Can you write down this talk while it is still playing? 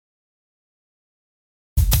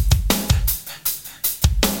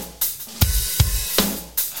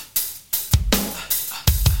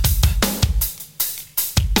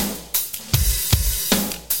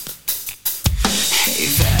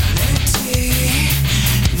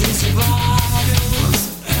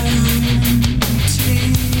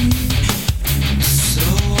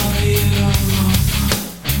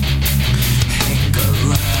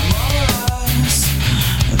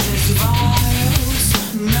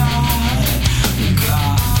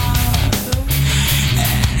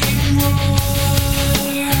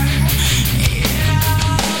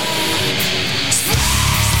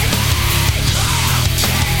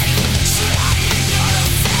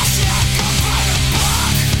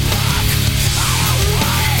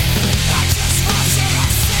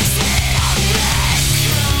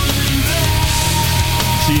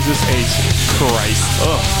Jesus Christ.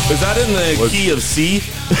 Oh, is that in the key of C?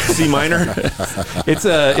 C minor?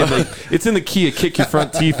 It's in the key of kick your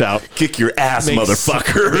front teeth out. Kick your ass,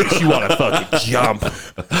 motherfucker. Makes you want to fucking jump.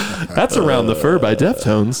 That's Around the Fur by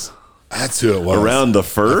Deftones. That's who it was. Around the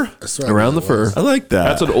Fur? Around the Fur. I like that.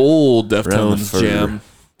 That's an old Around the Deftones Fur. jam.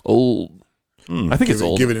 Old. I think it's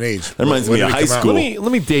old. Give it an age. That reminds me When of did it high come out? school.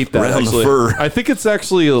 Let me date that. Around the actually. Fur. I think it's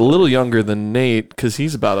actually a little younger than Nate because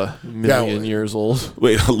he's about a million years old.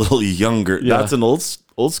 Wait, a little younger. Yeah. That's an old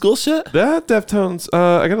school shit? That Deftones.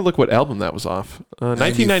 I gotta look what album that was off.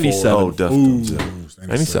 1997. Oh, Deftones.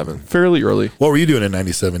 97. Fairly early. What were you doing in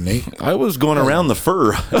 97, Nate? I was going around the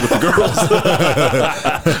fur with the girls.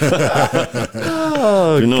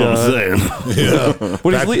 Oh, you know what I'm saying? Yeah.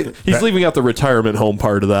 Well, he's leaving out the retirement home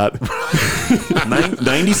part of that.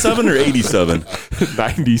 97 or 87?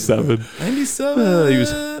 97.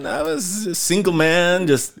 97. I was a single man,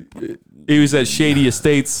 just He was at Shady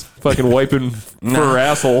Estates, fucking wiping fur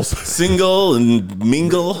assholes. single and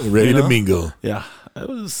mingle. Ready to mingle. Yeah. I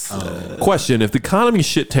was. Question: if the economy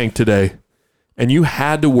shit tanked today, and you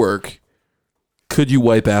had to work, could you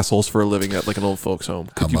wipe assholes for a living at like an old folks' home?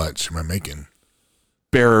 How Could you much am I making?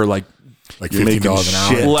 bear like Like You're $15 making an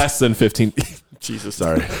hour? shit. less than 15? Jesus,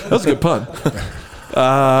 sorry, that was a good pun.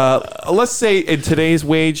 Let's say in today's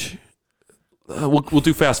wage, we'll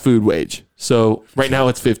do fast food wage. So right now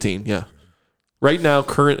it's 15. Yeah, right now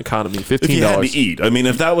current economy $15. If you had to eat, I mean,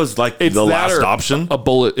 if that was like It's the that last or option. a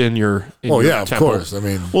bullet in your. Oh, your yeah, of temple. course. I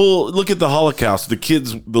mean, Well, look at the Holocaust.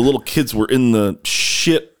 The little kids were in the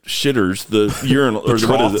shitters, the urinal, or what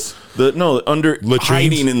troughs? is it? Under Latrines?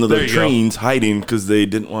 hiding in the There you go. latrines, hiding because they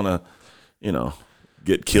didn't want to,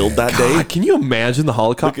 get killed that day. God, can you imagine the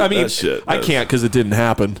Holocaust? Look at I mean, that shit. I can't because it didn't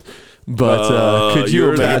happen. But could you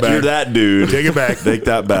you're imagine? that, you're that dude. Take it back. Take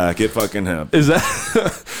that back. It fucking happened. Is that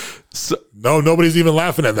no, nobody's even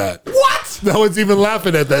laughing at that. what? No one's even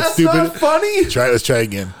laughing at that That's stupid. not funny. Let's try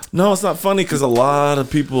again. No, it's not funny because a lot of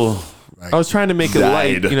people. I was trying to make it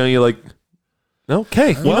light. Died. You're like,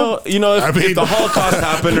 okay, well, If the Holocaust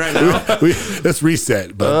happened right now, Let's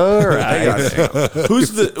reset. But all right.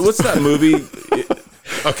 what's that movie?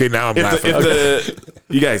 okay, now I'm laughing.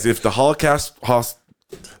 If the Holocaust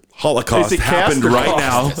Is it happened cast or right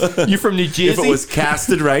cost? now, You from New Jersey? if it was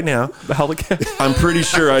casted right now, the Holocaust. I'm pretty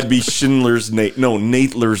sure I'd be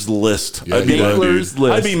Natler's List. Yeah, I'd be Natler's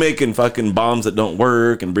List. I'd be making fucking bombs that don't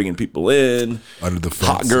work and bringing people in, Under the fence,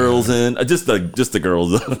 hot girls in, just the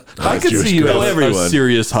girls. I could Jewish see you girl. as a Everyone.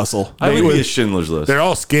 serious hustle. I would be a Schindler's List. They're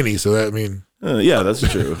all skinny, so that Yeah, that's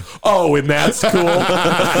true. Oh, and that's cool.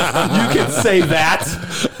 You can say that.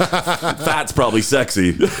 Fat's probably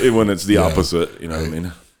sexy when it's the opposite. You know what I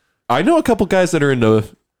mean? I know a couple guys that are into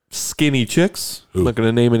skinny chicks. I'm not going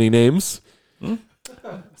to name any names.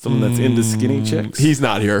 Someone that's into skinny chicks. He's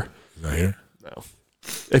not here. not here. No.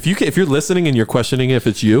 If you're listening and you're questioning if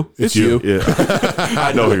it's you, it's you. Yeah,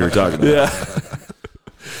 I know who you're talking about.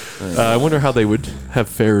 Yeah. I wonder how they would have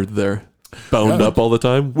fared there. Boned up all the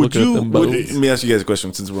time. Would looking you? at them Let bones. me ask you guys a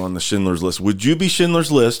question. Since we're on the Schindler's List, would you be Schindler's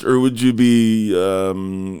List, or would you be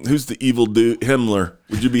who's the evil dude? Himmler.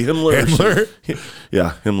 Would you be Himmler? or Himmler?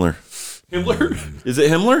 Yeah, Himmler. Himmler? Is it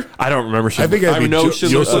Himmler? I don't remember. I think I'd be know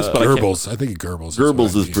Schindler's List, but I can't. Goebbels. I think Goebbels.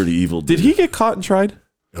 Goebbels is pretty evil. Did he get caught and tried?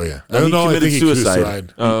 Oh yeah. No, he committed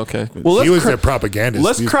suicide. Oh, okay. Well, He was their propagandist.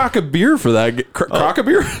 let's crack a beer for that. Crack a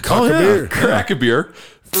beer? Cock a beer. Crack a beer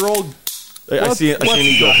for old. I see an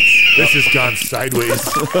eagle. This has gone sideways.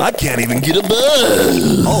 I can't even get a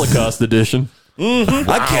buzz. Holocaust edition.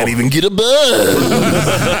 I can't even get a buzz.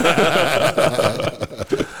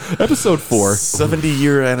 Episode 4.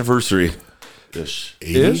 70-year anniversary. Ish.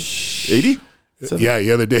 80? Yeah,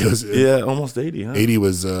 the other day was Yeah, almost 80, huh? 80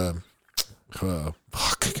 was Pearl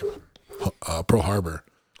Harbor.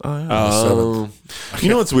 Oh, You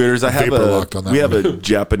know what's weird is I have Vapor locked on that we have one. a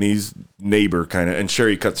Japanese neighbor kind of, and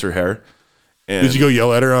Sherry cuts her hair. And Did you go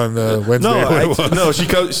yell at her on Wednesday? No, she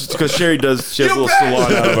goes because Sherry does. She has a little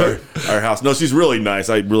salon out of our house. No, she's really nice.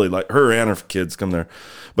 I really like her and her kids come there.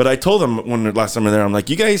 But I told them when the last time we were there, I'm like,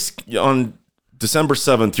 you guys on December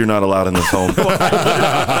 7th, you're not allowed in this home.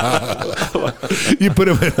 You put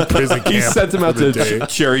him in a prison camp. he sent him out for the day. to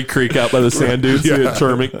Cherry Creek out by the sand dunes Yeah.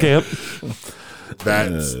 internment camp.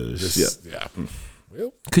 That's just, yeah.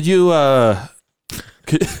 Could you,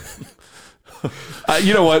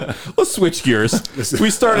 you know what? Let's switch gears. We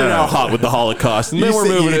started out hot with the Holocaust, and then we're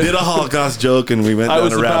moving You it. did a Holocaust joke, and we went I down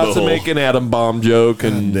was a rabbit about to hole. make an atom bomb joke,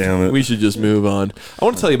 and damn it. we should just move on. I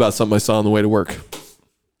want to tell you about something I saw on the way to work.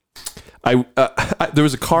 There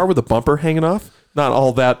was a car with a bumper hanging off. Not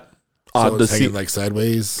all that odd So to it's see. hanging like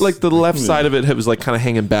sideways. Like the left side of it was like kind of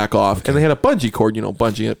hanging back off, and they had a bungee cord,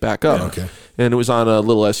 bunging it back up. okay. And it was on a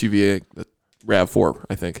little SUV, the Rav4,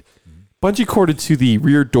 I think. Bungee corded to the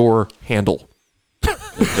rear door handle.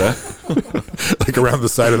 like around the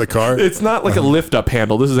side of the car. It's not like a lift up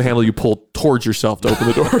handle. This is a handle you pull towards yourself to open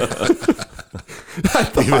the door.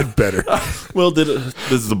 Even better. Well,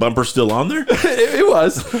 is the bumper still on there? It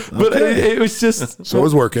was, but it was just. So it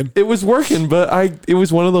was working. It was working, but it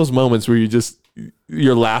was one of those moments where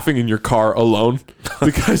you're laughing in your car alone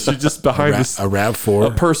because you're just behind A RAV4.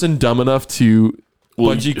 a person dumb enough to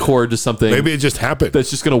bungee cord to something Maybe it just happened. that's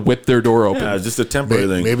just going to whip their door open. Yeah, just a temporary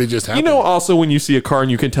thing. Maybe it just happened. Also when you see a car and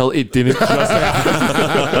you can tell it didn't just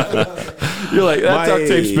happen. You're like, that duct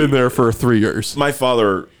tape's been there for 3 years. My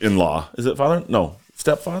father-in-law, is it father? No,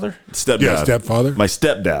 stepfather? Stepdad. Yeah, stepfather. My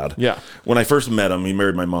stepdad. Yeah. When I first met him, he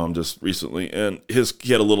married my mom just recently, and he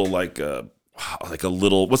had a little like a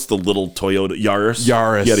little, what's the little Toyota Yaris?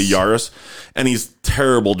 Yaris. He had a Yaris, and he's a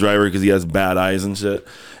terrible driver because he has bad eyes and shit.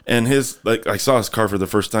 And I saw his car for the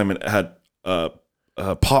first time, and it had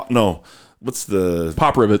what's the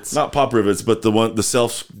Pop rivets. not pop rivets, but the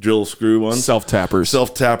self drill screw ones. Self-tappers.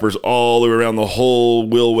 Self tappers all the way around the whole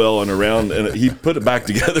wheel well and around, and he put it back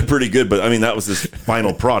together pretty good. But I mean, that was his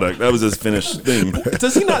final product. That was his finished thing.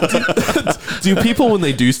 Does he not do people when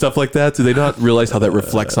they do stuff like that, do they not realize how that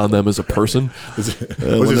reflects on them as a person? Was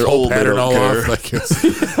when his they're whole old, they pattern don't all care. off? Like his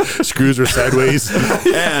screws are sideways.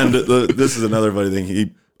 And this is another funny thing.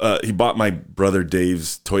 He bought my brother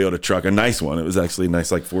Dave's Toyota truck, a nice one. It was actually a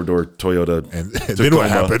nice, like 4-door Toyota. And then what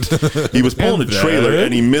happened? He was pulling And a trailer, then-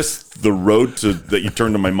 and he missed the road that you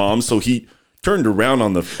turned to my mom's. So he turned around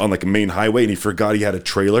on like a main highway, and he forgot he had a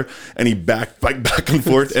trailer, and he backed back and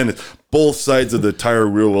forth, and both sides of the tire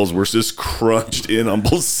rear wheels were just crunched in on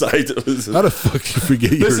both sides. It was How the fuck do you forget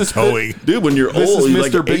This you're is towing? dude, when you're This old, is you're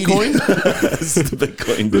Mr. like 80. Bitcoin? This is the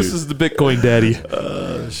Bitcoin dude. This is the Bitcoin daddy.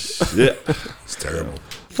 Yeah. It's terrible.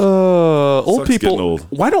 Old Sucks people. getting old.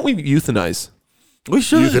 Why don't we euthanize? We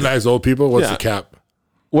should. Euthanize old people? What's Yeah. the cap?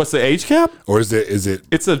 What's the age cap? Or is it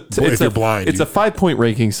It's a. if you're blind, It's a 5-point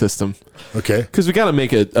ranking system okay? because we got to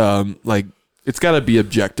make it it's got to be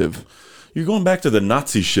objective. You're going back to the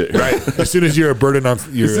Nazi shit. Right. As soon as you're a burden on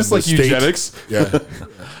your Is this like state, eugenics? Yeah.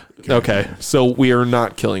 Okay, so we are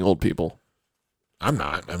not killing old people. I'm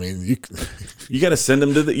not. I mean, You got to send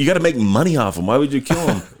them you got to make money off them. Why would you kill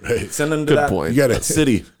them? Right. Send them to Good that, point. you got that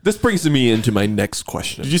city. This brings me into my next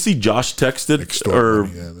question. Did you see Josh texted Extort or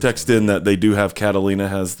money, yeah, text in that they do have Catalina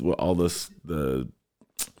has all this the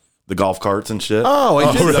golf carts and shit? Oh,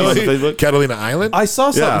 I did. That was on really? Facebook? Catalina Island? I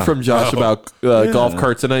saw something Yeah. from Josh Oh. about golf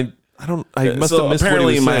carts, and I must So have missed apparently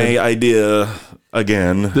what he was my saying. idea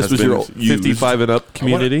again. This has was been your 55 and up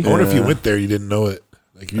community. I wonder if you Yeah. went there, you didn't know it.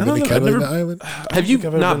 Like you've I been to don't know. I've Catalina never- Island? Have you think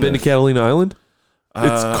I've ever not been been to Catalina Island?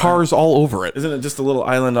 It's cars all over it. Isn't it just a little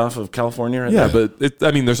island off of California? Right Yeah, there? but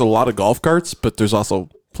there's a lot of golf carts, but there's also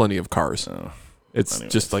plenty of cars. Oh, It's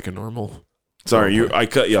anyways. just like a normal. Sorry, I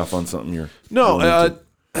cut you off on something. No,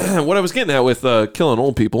 what I was getting at with killing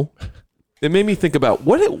old people, it made me think about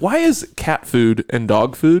why is cat food and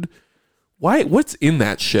dog food? What's in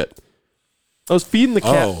that shit? I was feeding the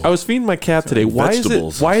cat. Oh. I was feeding my cat today.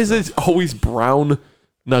 vegetables Why is it always brown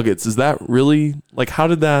nuggets? Is that really like how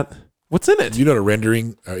did that? What's in it? Do you know what a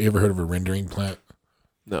rendering? You ever heard of a rendering plant?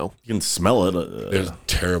 No. You can smell it. There's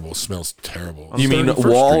terrible. Smells terrible. You mean 31st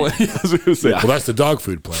wall? I was gonna say. Well, that's the dog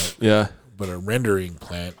food plant, Yeah. but a rendering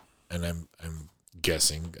plant, and I'm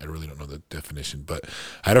guessing. I really don't know the definition, but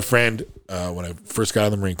I had a friend when I first got out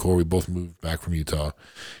of the Marine Corps. We both moved back from Utah.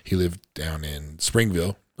 He lived down in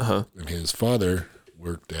Springville, and his father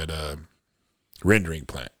worked at a rendering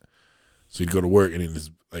plant. So he'd go to work, and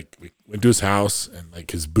we went to his house, and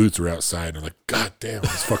like his boots were outside, and I'm like, God damn,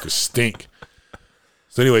 these fuckers stink.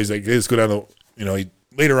 So, anyways, like they just go down the,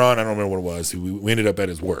 later on, I don't remember what it was. We ended up at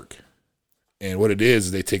his work, and what it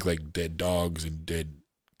is they take like dead dogs and dead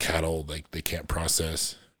cattle, like they can't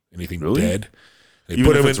process anything Really? dead. They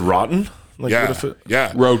Even if it's rotten? Like, yeah, what if it,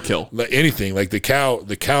 yeah. Roadkill. Like anything, like the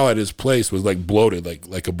cow at his place was like bloated,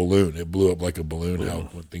 like a balloon. It blew up like a balloon. How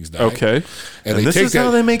when things die. Okay. and they this take is how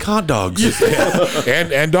they make hot dogs.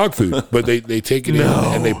 and dog food, but they take it in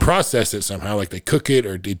and they process it somehow, like they cook it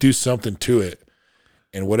or they do something to it,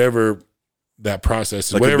 and whatever that process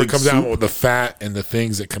is, Like a whatever big comes out soup? with the fat and the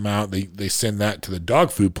things that come out, they send that to the dog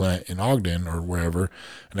food plant in Ogden or wherever,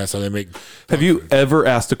 and that's how they make. Have you ever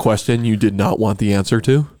asked a question you did not want the answer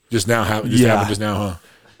to? Just now, happened just now,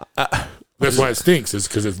 huh? That's why it stinks. Is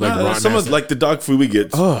because it's like rotten. some ass- of like the dog food we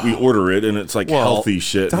get, we order it and it's like healthy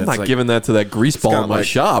shit. I'm and not it's like, giving that to that grease ball got in my like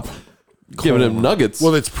shop. Giving him nuggets.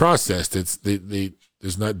 well, it's processed. It's they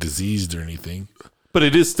there's not diseased or anything. But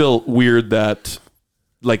it is still weird that,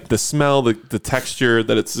 like, the smell, the texture,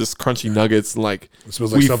 that it's just crunchy nuggets. And, like, It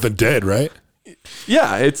smells like something dead, right?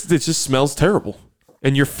 yeah, it just smells terrible.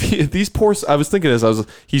 And these poor. I was thinking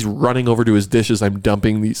he's running over to his dishes. I'm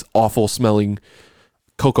dumping these awful smelling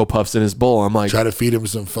Cocoa Puffs in his bowl. I'm like, Try to feed him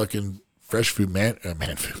some fucking fresh food, man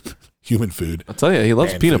food, human food. I'll tell you, he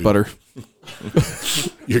loves Man peanut food. butter.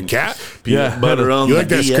 Your cat? Yeah, Butter on You the like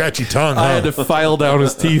that diet. scratchy tongue, huh? I had to file down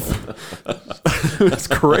his teeth. It's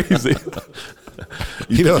crazy.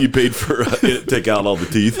 You paid for take out all the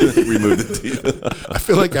teeth, remove the teeth. I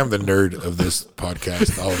feel like I'm the nerd of this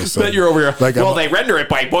podcast all of a sudden. Then you're over here. Like well, I'm- they render it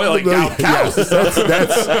by boiling down cows. Yes,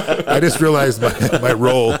 that's I just realized my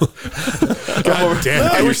role. God damn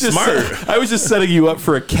it. I was just smart. I was just setting you up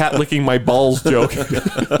for a cat licking my balls joke.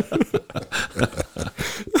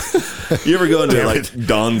 You ever go into like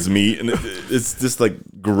Don's meat and it's just like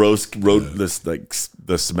gross, this like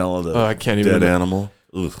the smell of the I can't even dead remember. animal.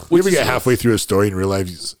 Ugh. You ever get halfway through a story and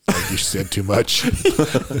realize you said too much?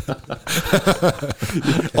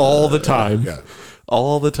 All the time. Yeah.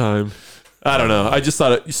 All the time. I don't know. I just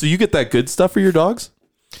thought so you get that good stuff for your dogs?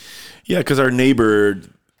 Yeah, because our neighbor,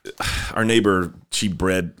 she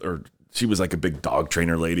was like a big dog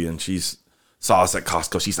trainer lady, and she's saw us at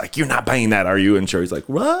Costco. She's like, "You're not buying that, are you?" And Sherry's like,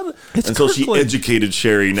 "What?" And so she Kirkland. educated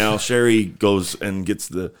Sherry. Now Sherry goes and gets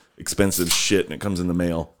the expensive shit, and it comes in the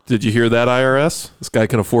mail. Did you hear that, IRS? This guy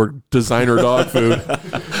can afford designer dog food.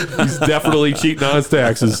 He's definitely cheating on his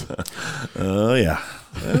taxes. Oh yeah.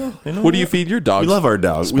 Well, What do you feed your dogs? We love our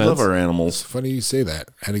dogs. We Spence? love our animals. Funny you say that.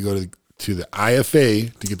 I had to go to the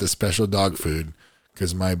IFA to get the special dog food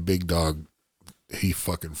because my big dog, he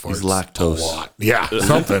fucking farts. He's lactose. A lot. Yeah,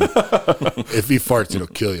 something. If he farts, it'll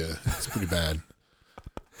kill you. It's pretty bad.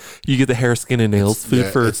 You get the hair, skin, and nails food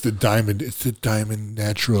Yeah, for. it's the diamond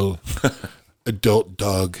natural adult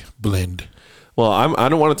dog blend. Well, I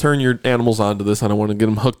don't want to turn your animals onto this. I don't want to get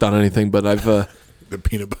them hooked on anything. But The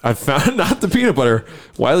peanut butter. I've found not the peanut butter.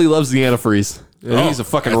 Wiley loves the antifreeze. And he's a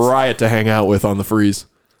fucking riot to hang out with on the freeze.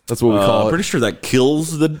 That's what we call I'm it. pretty sure that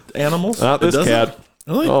kills the animals. Not It this doesn't? cat.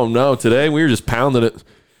 Really? Oh no! Today we were just pounding it,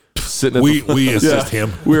 sitting at We assist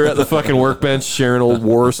him. We were at the fucking workbench sharing old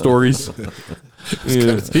war stories.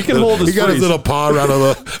 Yeah. He can hold his He got freeze. his little paw around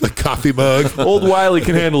the coffee mug. Old Wiley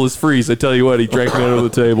can handle his freeze. I tell you what, he drank me under the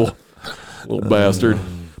table. Little bastard.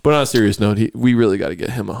 But on a serious note, we really got to get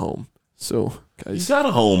him a home. So, He's guys, got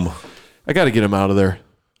a home. I got to get him out of there.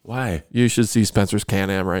 Why? You should see Spencer's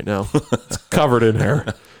Can-Am right now. It's covered in hair.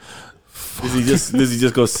 Does he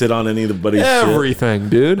just go sit on anybody's shit? Everything,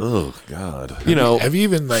 dude. Oh God. You know. Have you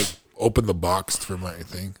even like opened the box for my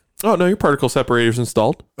thing? Oh, no, your particle separator's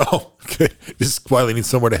installed. Oh, okay. Just Wiley needs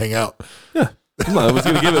somewhere to hang out. Yeah. I was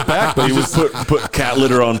going to give it back, but He was put cat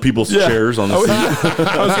litter on people's Yeah. chairs on the seat.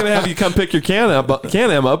 I was going to have you come pick your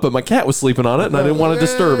Can-Am up, but my cat was sleeping on it, and I didn't want to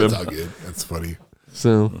disturb It's him. all good. That's funny.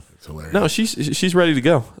 So, It's hilarious. no, she's ready to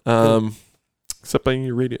go. Except I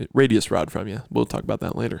need a radius rod from you. We'll talk about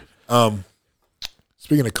that later.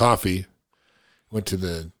 Speaking of coffee, went to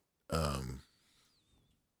the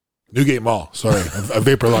Newgate Mall. Sorry, I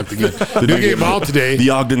vapor locked again. The Newgate Mall today. The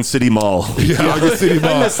Ogden City Mall. Ogden City I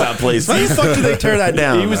Mall. miss that place. Why the fuck did they tear that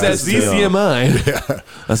down? He was at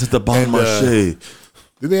ZCMI. That's at the Bon Marché.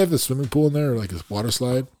 Did they have the swimming pool in there or like a water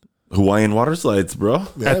slide? Hawaiian water slides, bro.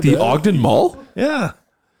 Yeah, At the man. Ogden Mall? Yeah.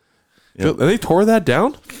 And they tore that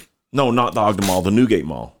down? No, not the Ogden Mall. The Newgate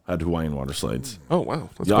Mall had Hawaiian water slides. Oh, wow.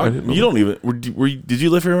 That's Yeah, fine. you don't even. Did you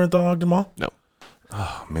live here at the Ogden Mall? No.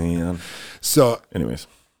 Oh man. So Anyways,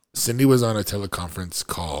 Cindy was on a teleconference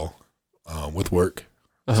call with work.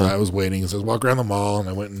 So I was waiting. So I was walking around the mall and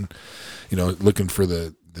I went and, looking for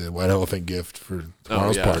the white elephant gift for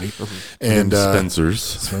tomorrow's yeah. party. And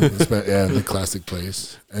Spencer's. yeah, the classic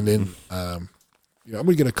place. And then, I'm going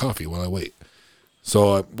to get a coffee while I wait.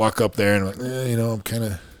 So I walk up there and I'm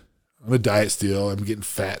like, I'm a diet still. I'm getting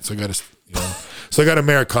fat. So I got so I got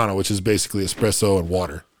Americano, which is basically espresso and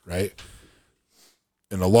water, right?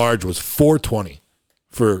 And the large was $4.20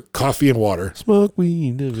 for coffee and water. Smoke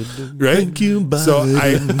weed. Right? Thank you, bye. So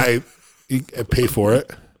I pay for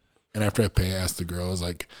it. And after I pay, I asked the girl, I was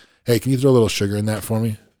like, hey, can you throw a little sugar in that for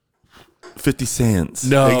me? 50 cents.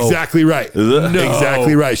 No. Exactly right. No.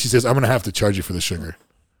 Exactly right. She says, I'm going to have to charge you for the sugar.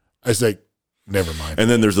 I was like, never mind. And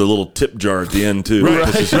then there's a little tip jar at the end too. Right,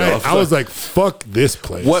 Pushes it right. off. I was like, fuck this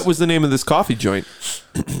place. What was the name of this coffee joint?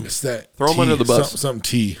 It's that Throw 'em tea, under the bus. Something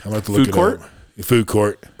tea. I'm going to have to look Food it court? up. Food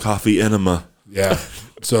court. Coffee enema. Yeah.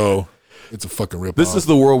 So it's a fucking rip This is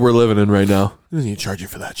the world we're living in right now. Doesn't even charge you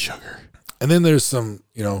for that sugar. And then there's some,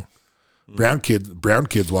 brown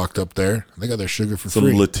kids walked up there. And they got their sugar for Some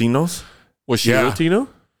free. Latinos. Was she Yeah. Latino?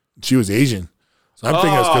 She was Asian. So I'm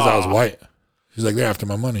thinking it's because I was white. She's like, they're after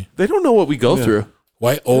my money. They don't know what we go through.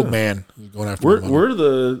 White old man who's going after my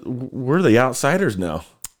money. We're the outsiders now.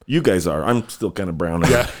 You guys are. I'm still kind of brown.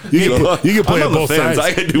 Yeah, you can play I'm on on the both fence. sides.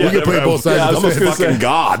 I can do you can whatever play I both want. sides. Yeah, of I'm the a fence. fucking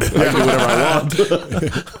god. I can do whatever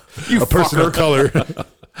I want. A person of color.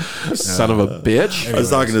 Son of a bitch. I was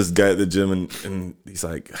talking to this guy at the gym, and he's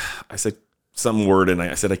like, I said some word, and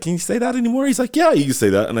I said, can you say that anymore? He's like, yeah, you can say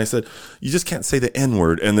that. And I said, you just can't say the N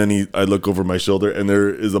word. And then I look over my shoulder, and there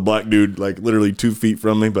is a black dude, like literally 2 feet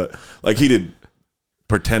from me, but like he did.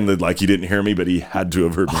 Pretended like he didn't hear me, but he had to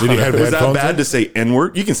have heard me. Did he have Was that headphones bad in? to say N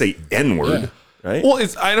word? You can say N word, right? Well,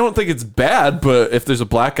 I don't think it's bad, but if there's a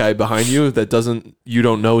black guy behind you that you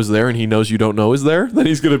don't know is there, and he knows you don't know is there, then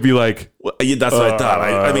he's gonna be like, Well, yeah, that's what I thought.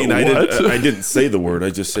 I mean, I what? didn't say the word. I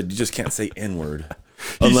just said you just can't say N word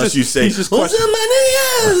He's unless just- you say. he's just "What's up, my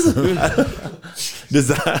niggas?" Does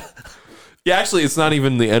that? yeah, actually, it's not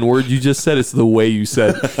even the N word. You just said it's the way you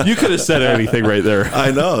said. You could have said anything right there, I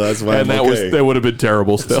know. That's why. and that would have been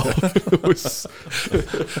terrible. Still, It was-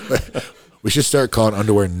 We should start calling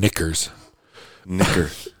underwear knickers. knicker.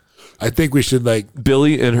 I think we should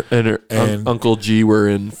Billy and her And- Uncle G were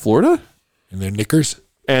in Florida, in their knickers.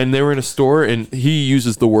 and they were in a store, and he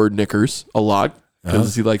uses the word knickers a lot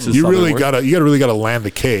because he likes his. You Southern really word. really gotta land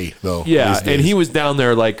the K though. Yeah, these and days. he was down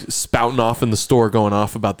there like spouting off in the store, going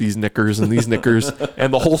off about these knickers and these knickers,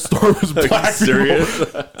 and the whole store was black. serious?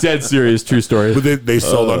 people. Dead serious, true story. But they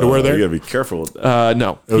sold underwear there. You gotta be careful with that.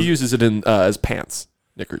 No, he uses it in as pants,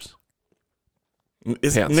 knickers.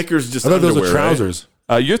 Is pants. knickers just I thought those underwear, were right? trousers.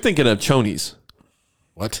 You're thinking of chonies.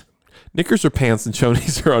 What? Knickers are pants, and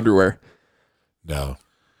chonies are underwear. No,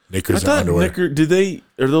 I knickers are thought underwear.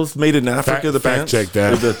 are those made in Africa? The fact pants? check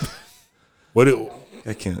that. Or the- What?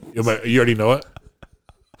 I can't. You already know it,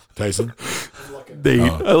 Tyson.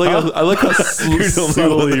 I like how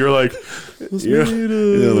subtly you're like, You're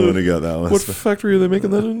the only one who got that one. what factory are they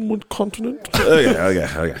making that in? What continent?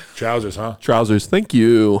 Okay. Trousers, huh? Trousers. Thank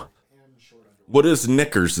you. What is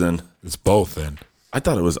knickers then? It's both then. I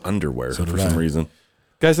thought it was underwear for did some I. reason.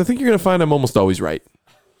 Guys, I think you're going to find I'm almost always right.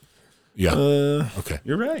 Yeah. Okay.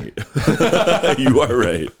 You're right. You are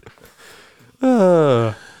right.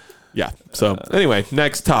 Yeah. So, anyway,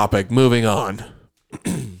 next topic. Moving on.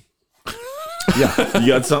 Yeah. You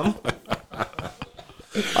got something?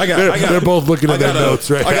 I got. They're both looking at their notes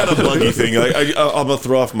right I got a now. buggy thing. I'm gonna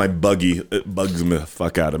throw off my buggy. It bugs me the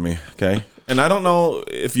fuck out of me. Okay. And I don't know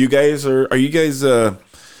if you guys are you guys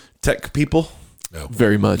tech people?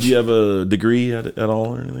 Very much. Do you have a degree at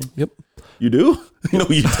all or anything? Yep. You do? No,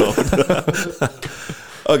 you don't.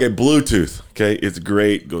 Okay, Bluetooth. Okay, it's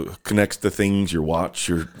great. Connects to things, your watch,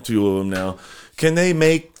 your 2 of them now. Can they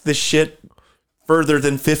make the shit further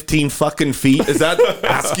than 15 fucking feet? Is that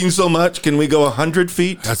asking so much? Can we go 100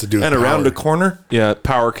 feet Has to do with and around power. a corner? Yeah,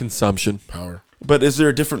 power consumption. Power. But is there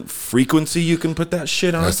a different frequency you can put that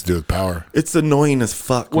shit on? Has to do with power. It's annoying as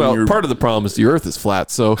fuck. Well, when you're, part of the problem is the Earth is flat,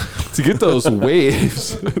 so to get those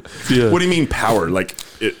waves, yeah. what do you mean power? Like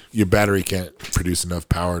it Your battery can't produce enough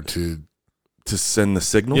power to. to send the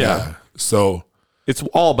signal? Yeah. So It's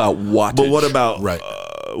all about wattage. But what about Right.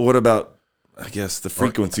 what about? I guess the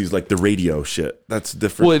frequencies like the radio shit. That's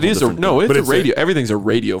different. Well, it is different it's But a it's a- radio. Everything's a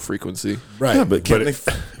radio frequency. right. Yeah, but can't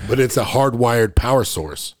but it's a hardwired power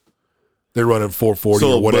source. They're running 440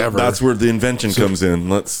 or whatever. But that's where the invention comes in.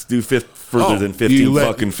 Let's do further Oh, than you 15 let-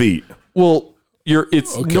 fucking feet. Well,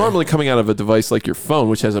 it's Okay. normally coming out of a device like your phone,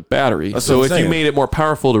 which has a battery. That's So what if I'm you saying. made it more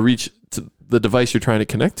powerful to reach to the device you're trying to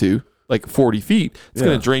connect to, like 40 feet, it's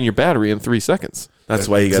going Yeah. to drain your battery in 3 seconds. That's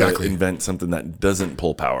why you got to Exactly. invent something that doesn't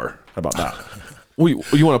pull power. How about that?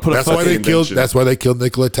 You want to put That's a why fucking they killed. invention. That's why they killed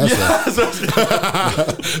Nikola Tesla.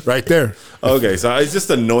 Right there. Okay, so it's just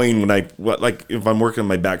annoying when like if I'm working in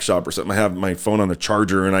my back shop or something, I have my phone on a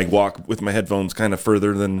charger and I walk with my headphones kind of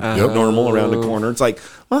further than normal around the corner. It's like,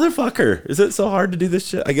 motherfucker, is it so hard to do this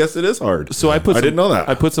shit? I guess it is hard. So I didn't know that.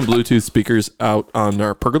 I put some Bluetooth speakers out on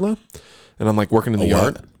our pergola, and I'm like working in the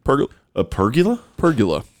yard. what? A pergola?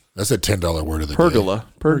 Pergola. That's a $10 word of the day.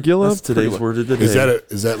 Pergola. That's today's Pergola. word of the day.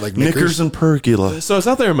 Is that like knickers and pergola? So I was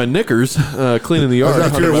out there in my knickers, cleaning the I yard. was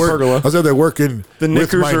out under there my work- pergola. I was out there working The with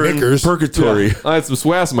knickers my are knickers. in purgatory. I had some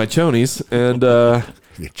swass in my chonies and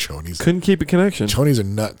Yeah, chonies. couldn't keep a connection. Chonies are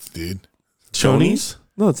nuts, dude. Chonies?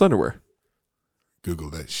 No, it's underwear. Google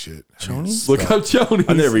that shit. Chonies? Look up chonies.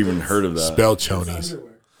 I never even heard of that. Spell chonies.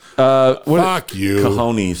 What? Fuck you.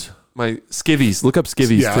 Cojones. My skivvies. Look up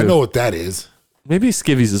skivvies Yeah, too. I know what that is. Maybe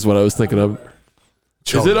skivvies is what I was thinking of.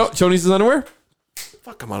 Is it chonies is underwear?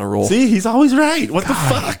 Fuck, I'm on a roll. See, he's always right. What the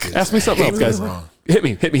fuck? Ask me something else, guys. Wrong. Hit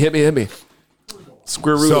me.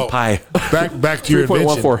 Square root of pi. Back to your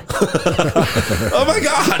invention. 3.14. Oh my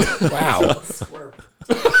God. Wow.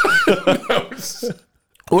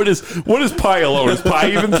 What is pi alone? Is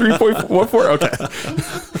pi even 3.14?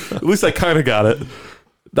 Okay. At least I kind of got it.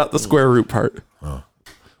 Not the square root part.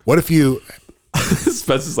 What if you?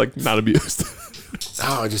 Spence is like not amused.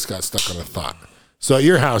 Oh, I just got stuck on a thought. So at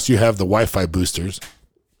your house, you have the Wi-Fi boosters.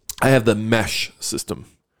 I have the mesh system.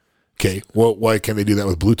 Okay. Well, why can't they do that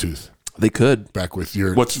with Bluetooth? They could. Back with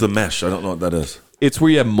your. What's the mesh? I don't know what that is. It's where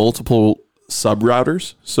you have multiple sub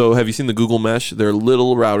routers. So have you seen the Google Mesh? They're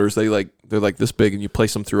little routers. They're like this big, and you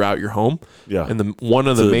place them throughout your home. Yeah. And one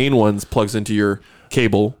of the main ones plugs into your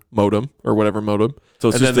cable modem or whatever modem. So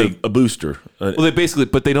it's and just a booster. Well, they basically,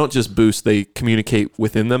 but they don't just boost. They communicate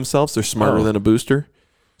within themselves. They're smarter than a booster.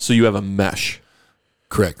 So you have a mesh.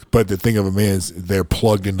 Correct. But the thing of them is, they're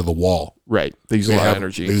plugged into the wall. Right. They use a lot of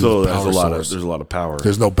energy. they use So a there's power a lot of power.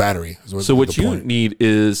 There's no battery. So what you need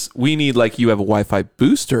is, we need like you have a Wi-Fi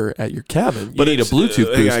booster at your cabin. You need a it's,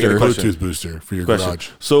 Bluetooth hang on, I got a booster. question. Bluetooth booster for your Question. garage.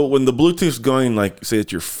 So when the Bluetooth's going, like say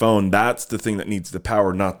it's your phone, that's the thing that needs the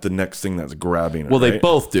power, not the next thing that's grabbing it. Well, they right?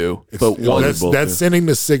 both do, but That's both, sending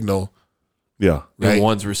the signal. Yeah. Right? and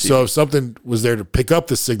one's receiving. So if something was there to pick up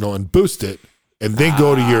the signal and boost it, and then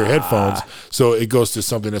go to your headphones, so it goes to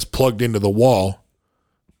something that's plugged into the wall.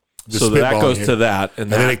 Just So that spitballing goes here. to that,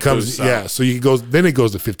 and then it comes. boosts out. Yeah, so you goes. Then it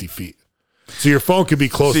goes to 50 feet. So your phone could be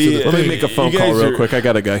close See, to the. Let me thing. make a phone You call guys real are- quick. I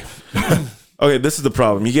got a guy. Okay, this is the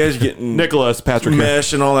problem. You guys are getting Nicholas, Patrick.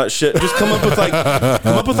 mesh and all that shit. Just come up with like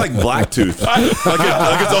Blacktooth.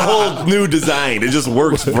 like it's a whole new design. It just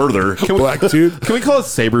works further. Blacktooth. Can we call it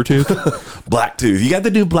Sabertooth? Blacktooth. You got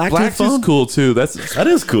to do Blacktooth phone? Blacktooth's cool too. That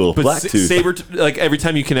is cool. But Blacktooth. Saber, like every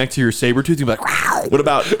time you connect to your Sabertooth, you're like, wow. What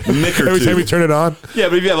about Nickertooth? Every time you turn it on, Yeah,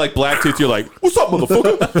 but if you have like Blacktooth, you're like, what's up,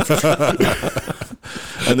 motherfucker?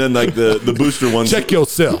 And then like the booster ones. check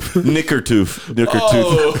yourself.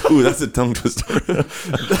 Nickertooth. Ooh, that's a tongue twister.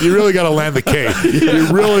 You really got to land the K. You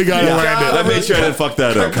really got to land I it. made sure I didn't fuck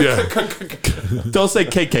that up. Yeah. Don't say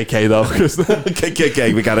KKK though. 'cause-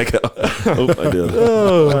 KKK, we gotta go. Oh, I did.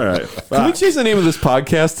 All right. Can we change the name of this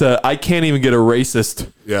podcast to I Can't Even Get a Racist?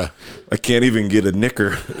 Yeah. I can't even get a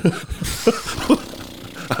knicker.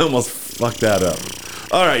 I almost fucked that up.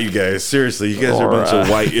 All right, you guys. Seriously, you guys are a bunch of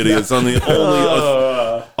white idiots. I'm the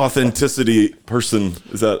only authenticity person.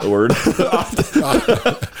 Is that a word?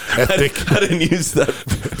 Ethnic. I didn't use that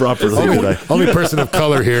properly. did I? Only person of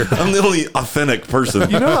color here. I'm the only authentic person.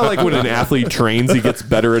 You know how like when an athlete trains, he gets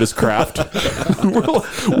better at his craft?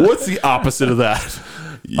 What's the opposite of that?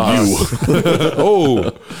 You.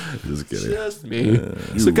 Oh, Just kidding. just me.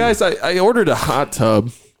 So guys, I ordered a hot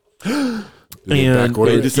tub. And back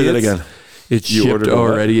order? Just say that again. It's You shipped ordered a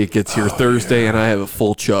what? already. It gets here Thursday, and I have a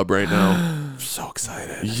full chub right now. I'm so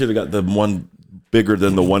excited. You should have got the one bigger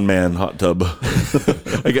than the one man hot tub.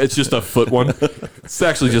 Like, it's just a foot one. It's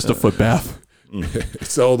actually just a foot bath.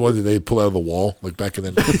 It's the old one that they pull out of the wall, like back in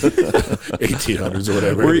the 1800s or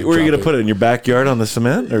whatever. Where are you going to put it? In your backyard on the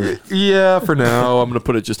cement? Or? Yeah, for now, I'm gonna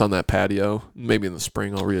put it just on that patio. Maybe in the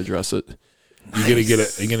spring, I'll readdress it.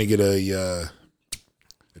 You gonna get a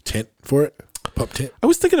tent for it? Pup tent? I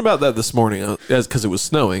was thinking about that this morning, because it was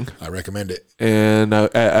snowing, I recommend it. and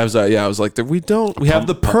I was like, we have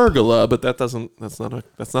the pergola, but that's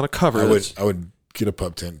not a cover. That's I would get a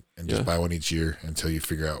pup tent and just buy one each year until you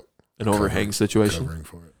figure out an overhang situation. covering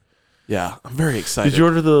for it. Yeah, I'm very excited. Did you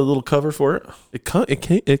order the little cover for it? It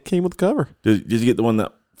came with the cover. Did you get the one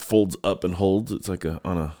that folds up and holds? It's like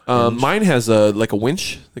on a Mine has a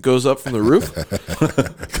winch that goes up from the roof.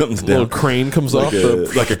 comes A little down crane comes off.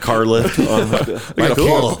 like a car lift. On Like a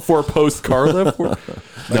 4-post car lift.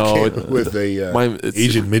 No, With a mine- it's-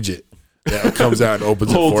 Asian midget that comes out and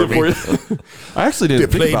opens it holds for it me. for you. I actually didn't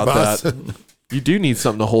think Plain about boss. that. You do need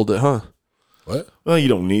something to hold it, huh? What? Well, you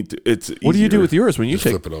don't need to. It's What do you do easier. with yours when you Just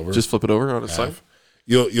take flip it over. Just flip it over on its side. Half.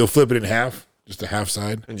 You'll flip it in half, just a half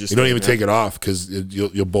side. And just you don't take even it take it off because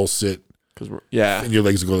you'll both sit Yeah, and your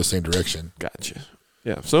legs will go the same direction. gotcha.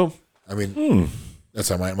 Yeah, so I mean, that's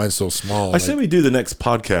how mine's so small. I say we do the next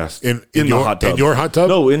podcast in the your hot tub. In your hot tub?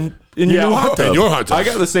 No, in your new hot tub. In your hot tub. I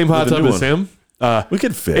got the same hot With the tub new as one. him. We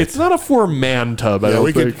could fit. It's not a 4-man tub. I Yeah, don't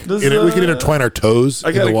we could. think. We could intertwine our toes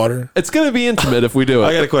in the water. It's gonna be intimate if we do it.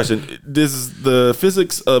 I got a question. Does the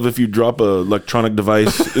physics of if you drop a electronic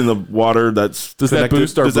device in the water that's Does that connected,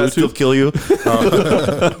 boost our does that still Bluetooth? kill you?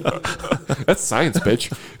 That's science,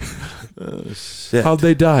 bitch. How'd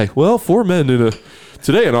they die? Well, 4 men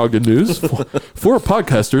today in Ogden News. 4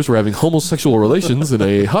 podcasters were having homosexual relations in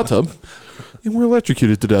a hot tub and were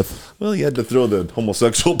electrocuted to death. Well, you had to throw the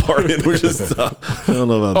homosexual part in, which is I don't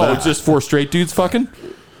know about Oh, that. just 4 straight dudes fucking?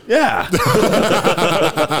 Yeah.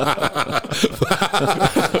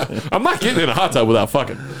 I'm not getting in a hot tub without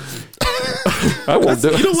fucking. I won't do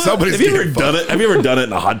it. You know what? Somebody's Have you ever getting done it? Have you ever done it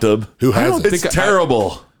in a hot tub? Who hasn't? It's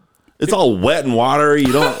terrible. It's all wet and watery.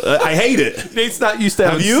 You don't. I hate it. Nate's not used to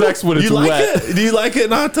having Have you? sex when it's you like wet. it? Do you like it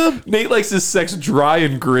in a hot tub? Nate likes his sex dry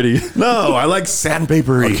and gritty. No, I like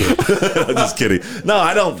sandpapery. Just kidding. No,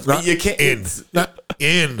 I don't. Not You can't. not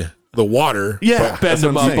in the water. Yeah, but Bend that's what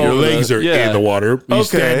them I'm up. saying. your over legs the- are yeah. in the water. You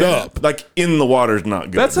stand up. Like in the water's not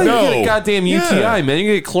good. That's how you get a goddamn UTI, Yeah. man.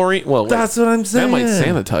 You get chlorine. Well, That's what I'm saying. that might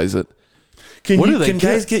sanitize it. Can, What you, do they can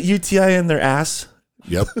guys get UTI in their ass?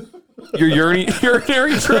 Yep. Your urinary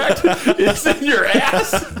tract is in your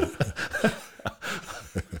ass.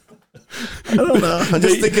 I don't know. I'm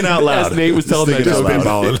just thinking out loud. As Nate was telling that Just joke. thinking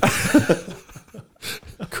out loud.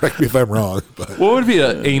 Spitballing. Correct me if I'm wrong, but What would be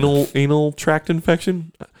an anal tract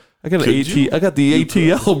infection? I got an I got the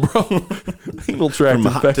ATL, bro. Anal tract From a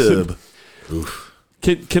hot infection. tub.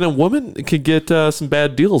 Can a woman get some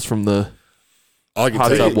bad deals from the all I can hot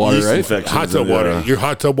tell tub you, water, yeast right? infections hot tub are, water. Your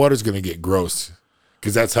hot tub water is going to get gross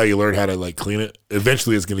because that's how you learn how to like clean it.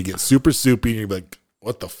 Eventually, it's going to get super soupy, and you're like,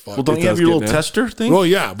 "What the fuck?" Well, don't It you have does your get little nasty. tester thing? Well,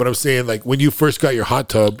 yeah, but I'm saying like when you first got your hot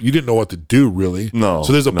tub, you didn't know what to do really. No,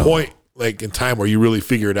 So there's a no. point like in time where you really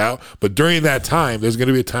figure it out. But during that time, there's going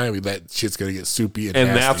to be a time where that shit's going to get soupy and nasty.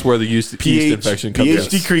 And that's where the yeast pH infection comes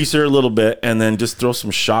pH in. decreaser a little bit, and then just throw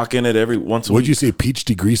some shock in it every once a What'd you week. say? Peach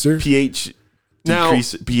degreaser? pH Now,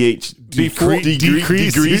 decrease pH before-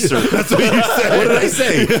 degreaser. That's what you said. What did I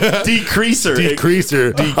say? Decreaser.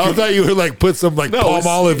 Decreaser. I thought you would like put some like palm it's-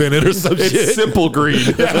 olive in it or some It's shit. simple green.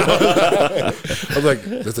 I was like,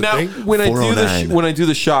 that's a Now, thing. when I do 409. when I do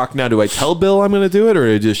the shock, now do I tell Bill I'm going to do it, or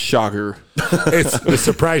do I just shock her? It's the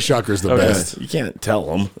surprise shocker is the best. You can't tell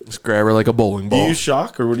them. Just grab her like a bowling Do you ball. use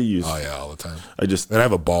shock or what do you use? Oh yeah, all the time. I just. Then I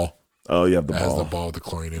have a ball. Oh, you have the It has ball. the ball with the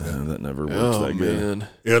chlorine in it. That never works Oh that good. man,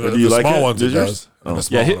 Yeah, the, Do you the like small it? ones it Does yours? does. Oh. And the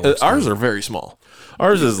small yeah. one works Ours good. are very small.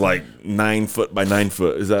 Ours is like 9 foot by 9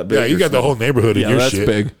 foot. Is that big? Yeah, you or got the small? whole neighborhood in Yeah, your that's shit.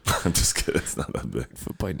 big. I'm just kidding. It's not that big.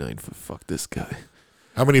 4x9 foot. Fuck this guy.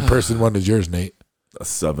 How many person one is yours, Nate? A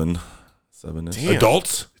 7. 7 is. Damn.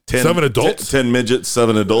 Adults? 10, 7 adults? 10 midgets,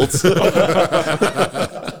 7 adults.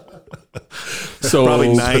 So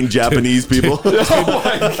Probably 9 Japanese people. Oh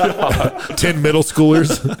my god! 10 middle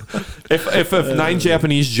schoolers? If 9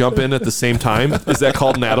 Japanese jump in at the same time, is that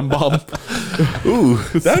called an atom bomb? Ooh,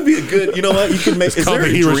 that'd be a good. You know what? You can make. Is called there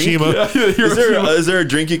the a Hiroshima. drink? Is there a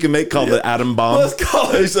drink you can make called the atom bomb? Let's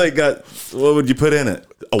call it. It's like got. What would you put in it?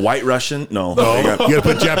 A White Russian? No. No, you got to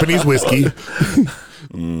put Japanese whiskey.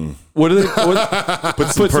 What do they? What, Put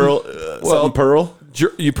some pearl. Something pearl.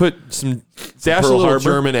 You put some dash a Pearl little Harbor?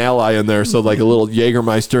 German ally in there, so like a little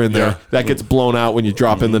Jägermeister in there Yeah. that gets blown out when you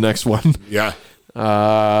drop in the next one. Yeah.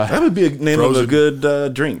 That would be a name Frozen. of a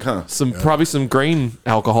good drink, huh? Probably some grain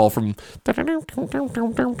alcohol from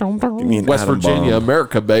mean West atom Virginia, bomb?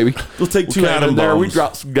 America, baby. We'll take We 2 came atom in there. We bombs.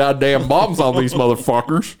 dropped some goddamn bombs on these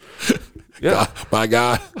motherfuckers. Yeah, My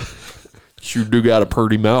God. you do got a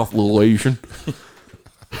pretty mouth, little Asian.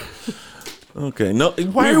 Okay. No.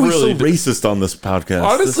 Why We are we really so do- racist on this podcast?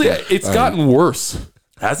 Honestly, it's gotten worse.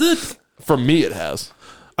 has it? For me, it has.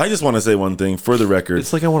 I just want to say one thing for the record.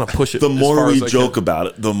 It's like I want to push it. The as more far we as I joke can. about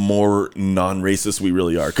it, the more non-racist we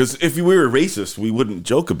really are. Because if we were racist, we wouldn't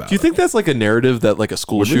joke about Do you it. think that's like a narrative that like a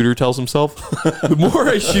school shooter tells himself? The more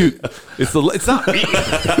I shoot, it's not me.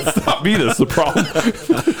 It's not me that's the problem.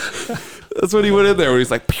 That's what he went in there when he's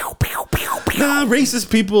like, pew, pew, pew, pew. Nah, racist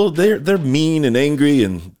people, they're mean and angry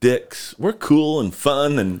and dicks. We're cool and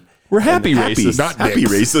fun and We're happy and racists. not happy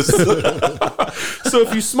dicks. racist. So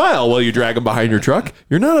if you smile while you drag him behind your truck,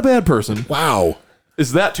 you're not a bad person. Wow.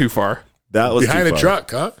 Is that too far? That was Behind too a far.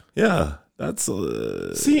 truck, huh? Yeah, that's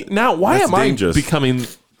See, now why That's am dangerous. I becoming?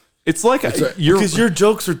 It's like you're because your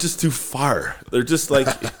jokes are just too far. They're just like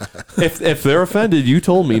if they're offended, you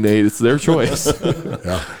told me, Nate. It's their choice.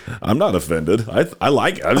 I'm not offended. I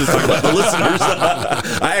like it. I'm just talking about the listeners.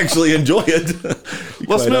 I actually enjoy it.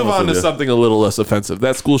 Let's Quite move honest on to with you. something a little less offensive.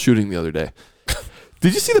 That school shooting the other day.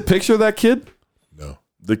 Did you see the picture of that kid? No.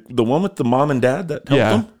 The one with the mom and dad that helped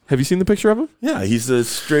Yeah. him. Have you seen the picture of him? Yeah, he's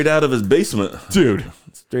straight out of his basement. Dude,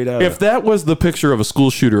 Straight out. if that was the picture of a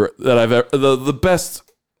school shooter that I've ever, the best,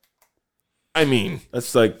 I mean,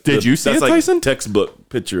 That's like. Did you see that's it, like Tyson? Textbook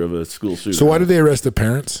picture of a school shooter. So why did they arrest the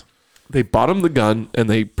parents? they bought him the gun and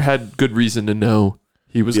they had good reason to know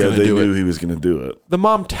he was Yeah, going to they do knew it. he was going to do it. The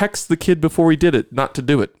mom texts the kid before he did it not to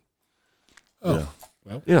do it. Oh.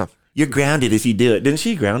 Yeah. Yeah. You're grounded if you do it. Didn't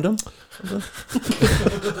she ground him?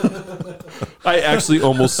 I actually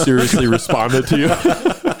almost seriously responded to you.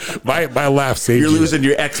 My laugh saved You're you. losing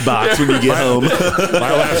your Xbox when you get home.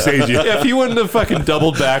 My laugh saved you. Yeah, if he wouldn't have fucking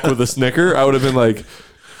doubled back with a snicker, I would have been like,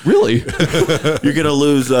 really? You're gonna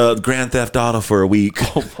lose Grand Theft Auto for a week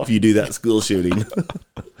if you do that school shooting.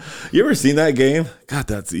 You ever seen that game? God,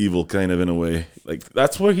 that's evil, kind of in a way. Like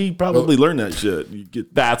that's where he probably learned that shit. You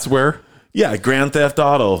get That's where. yeah, Grand Theft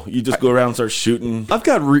Auto. You just go around and start shooting. I've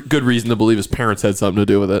got good reason to believe his parents had something to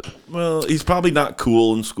do with it. Well, he's probably not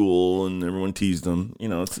cool in school, and everyone teased him. You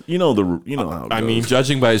know, it's how it I goes. mean,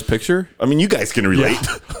 judging by his picture. I mean, you guys can relate.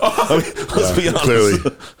 I mean, let's be honest. Clearly.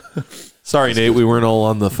 Sorry, Nate, we weren't all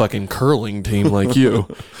on the fucking curling team like you.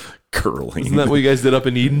 Curling. Isn't that what you guys did up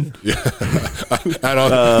in Eden? At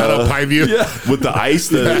a Pineview. with the ice,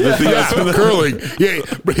 the thing Yeah, curling. Yeah,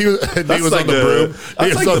 but Nate was like on the the- broom. that's Nate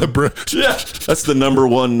was like on the- the broom. Yeah. That's the number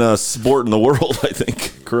one sport in the world, I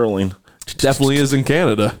think. Curling. Definitely is in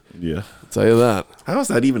Canada. Yeah. I'll tell you that. How is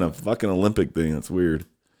that even a fucking Olympic thing? That's weird.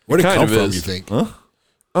 Where did it Kind come of from, is. you think?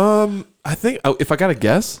 I think, if I got to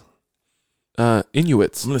guess,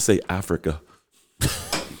 Inuits. I'm gonna say Africa.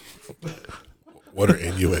 What are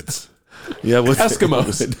Inuits? Yeah, what's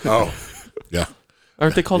Eskimos. Oh, yeah.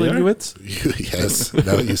 Aren't they called Inuits? Yes,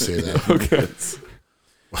 now that you say that. Okay.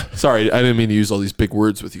 Sorry, I didn't mean to use all these big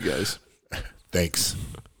words with you guys. Thanks.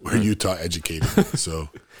 We're Utah educated, so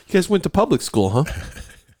You guys went to public school, huh?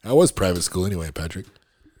 I was private school anyway, Patrick.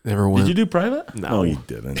 Never went. Did you do private? No. you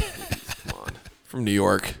didn't. From New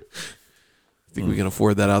York. I think we can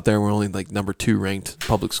afford that out there. We're only like number 2 ranked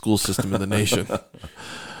public school system in the nation.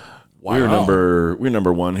 We're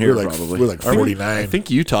number one here, We're like probably. we're like 49. I think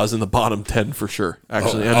Utah's in the bottom 10 for sure.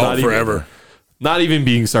 Actually, oh, not forever. Even, not even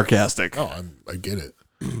being sarcastic. Oh, I get it.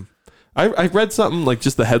 I read something like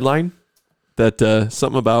just the headline that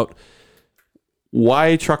something about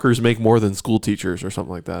why truckers make more than school teachers or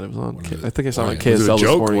something like that. It was on. I think I saw it on KSL Was it a this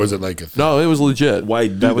joke or morning. was it like a thing? No, it was legit. Why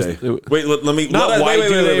do That was- they? it- Wait, let me. Not wait, why wait,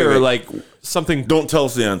 do wait, they wait, or wait. like something. Don't tell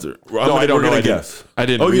us the answer. No, I don't know. We're I gonna didn't. guess. I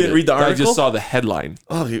didn't. Oh, you read didn't it. read the I article? just saw the headline.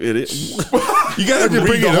 Oh, you idiot! You gotta you read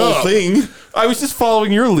bring the it whole up? thing. I was just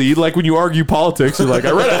following your lead, like when you argue politics. You're like,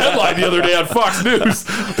 I read a headline the other day on Fox News.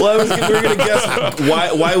 Well, we were gonna guess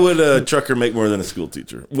why would a trucker make more than a school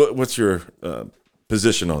teacher? What's your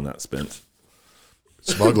position on that, Spence?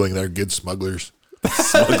 Smuggling. They're good smugglers.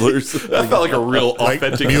 Smugglers? That felt like a real Like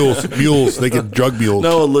authentic. mules. They can drug mules.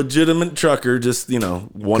 No, a legitimate trucker, just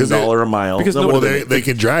 $1 a mile. because No, no- Well, what they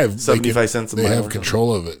can drive. 75 cents a They mile or have something.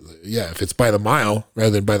 control of it. Yeah, if it's by the mile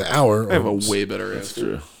rather than by the hour. I have a way better That's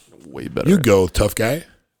answer. true. Way better. You go, tough guy.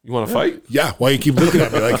 You want to fight? Yeah, why you keep looking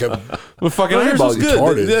at me like I'm Well, fucking No, yours eyeball is you. good.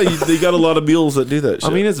 retarded. Yeah, they got a lot of mules that do that shit.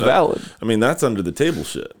 I mean, it's valid. I mean, that's under the table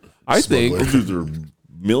shit. I think. Smuggler. Those dudes are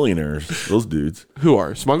millionaires. Those dudes. Who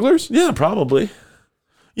are smugglers? Yeah, probably.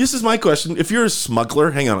 This is my question. If you're a smuggler,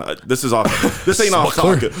 hang on. This is off. This ain't off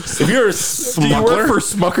Smuggler? topic. If you're a Do you smuggler, work for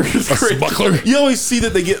Smuckers? Great. smuggler. you always see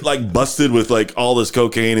that they get like busted with like all this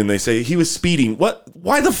cocaine, and they say he was speeding. What?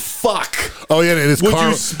 Why the fuck? Oh yeah, and his Would car.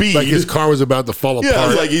 you speed? Like his car was about to fall Yeah,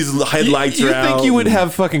 apart. it's like his headlights You are out. think you would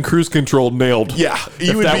have fucking cruise control nailed? Yeah,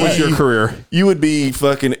 if that was your career. You would be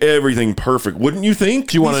fucking everything perfect, wouldn't you think?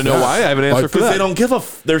 Do you want to know why? I have an answer for Because that. they don't give a.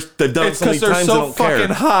 They've done it It's so many because they're times. They so don't fucking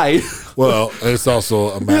care. high. Well, and it's also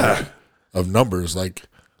a matter of numbers. Like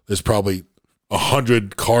there's probably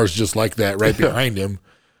 100 cars just like that right behind him.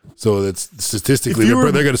 So it's statistically If you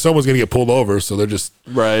were- someone's gonna get pulled over. So they're just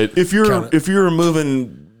Right. If you're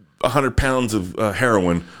moving 100 pounds of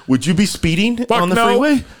heroin, would you be speeding on the no.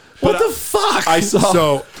 freeway? What But the fuck? I saw.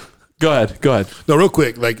 so. Go ahead. No, real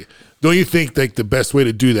quick. Like, don't you think like the best way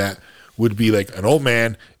to do that would be like an old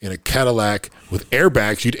man in a Cadillac with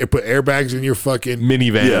airbags? You'd put airbags in your fucking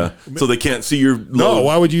Minivan. yeah, so they can't see your. No, load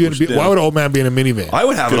why would you? pushed Why down. would an old man be in a minivan? I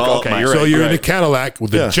would have it all? Okay, up my- you're so right. you're in a right. Cadillac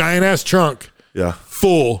with Yeah. a giant ass trunk, Yeah,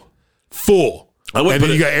 full, I would and put then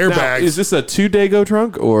you it- got Now, airbags. is this a 2-Dago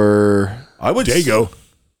trunk or? I would. Dago?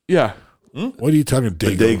 Yeah. What are you talking?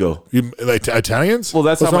 Dago? Dago. You like Italians? Well,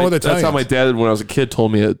 that's What's how wrong my with that's how my Italians? dad when I was a kid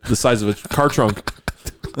told me the size of a car trunk.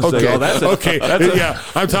 I was like, Okay, oh, that's a, okay, That's a, yeah.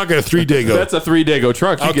 I'm talking a 3 Dago. That's a 3-Dago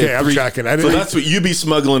trunk. You Okay, get I'm three, tracking. I So didn't. that's what you'd be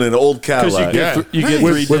smuggling in an old Cadillac. get yeah, you get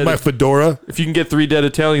with, three with dead- my fedora, If you can get 3 dead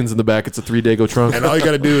Italians in the back, it's a 3-Dago trunk. and all you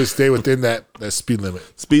got to do is stay within that speed limit.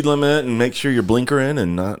 Speed limit and make sure you're blinker in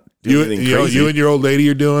and not do You, anything you know, crazy. you and your old lady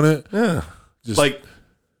are doing it. yeah, Just like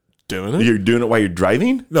doing it. you're doing it while you're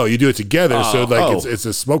driving. no, you do it together. So like oh. it's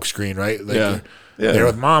a smoke screen, right? Like Yeah. there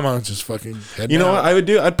with mama, just fucking heading You know out. what I would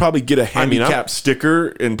do? I'd probably get a handicap I'm- sticker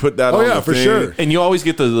and put that on yeah, the for thing. sure. And you always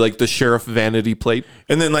get the sheriff vanity plate.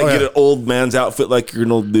 And then yeah. get an old man's outfit like you're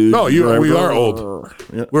an old dude. No, we are old.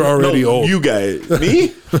 Yeah. We're already No, old. You guys. Me?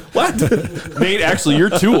 What? Nate, actually, you're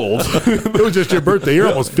too old. It was just your birthday. You're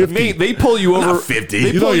almost 50. Nate, they pull you over. Not 50.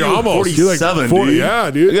 They You know, pull you're you- almost. You're like 47, 40. dude.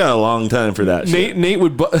 Yeah, dude. You got a long time for that shit. Nate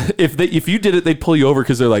would if you did it, they'd pull you over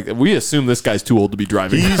because they're like, we assume this guy's too old to be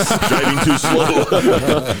driving. He's driving too slow.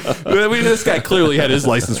 I mean, this guy clearly had his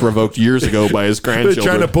license revoked years ago by his They're grandchildren.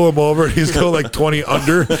 trying to pull him over. And he's going like 20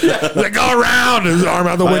 under. He's like, go around. His arm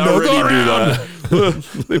out the I window. already Go do around.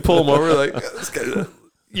 that. They pull him over like this guy.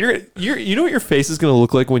 You know what your face is going to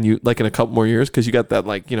look like when you in a couple more years because you got that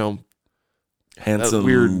Handsome,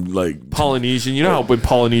 weird, like Polynesian. You know how when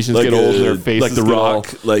Polynesians like get old and their faces like the get all-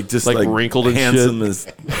 Rock, like just like like wrinkled and handsome as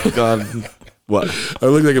God. What? I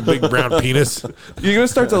look like a big brown penis. You're going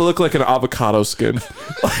to start to look like an avocado skin.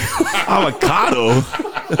 Avocado.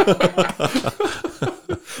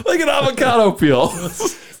 Like an avocado peel.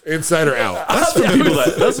 Inside or out. That's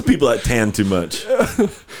the people that tan too much.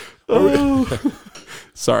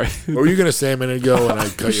 Sorry. Where were you going to say a minute ago when I cut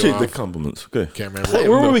you Appreciate the off? compliments. Okay. Can't remember.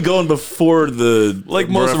 Where were we going before the Like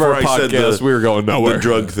most of before our I said podcasts, we were going nowhere. The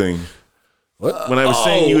drug thing. What? When I was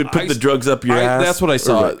saying you would put the drugs up your ass. That's what I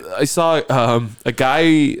saw. Or what? I saw a guy.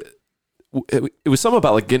 It was something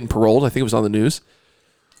about like getting paroled. I think it was on the news.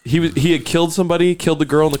 He had killed somebody, killed the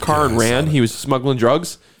girl in the car and ran. He was smuggling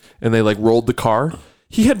drugs, and they like rolled the car.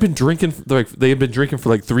 He had been drinking. They had been drinking for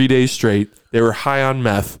like 3 days straight. They were high on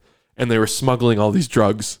meth, and they were smuggling all these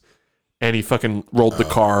drugs. And he fucking rolled the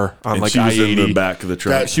car on And like she was in I-80. the back of the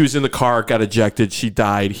truck. She was in the car, got ejected. She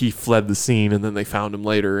died. He fled the scene, and then they found him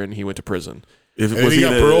later, and he went to prison. If, And he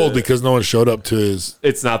got in a- paroled because no one showed up to his.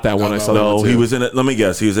 It's not that one. I saw that No, one he too. was in it. Let me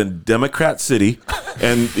guess. He was in Democrat City,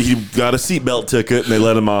 and he got a seatbelt ticket, and they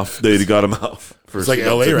let him off. They got him out. It's like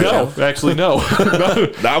LA right now. No, actually, no.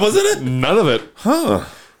 That wasn't it. None of it. Huh?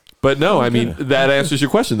 But no, I mean, that answers your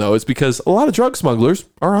question, though. It's because a lot of drug smugglers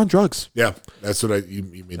are on drugs. Yeah, that's what you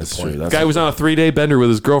made That's the point. true. Guy was on a 3-day bender with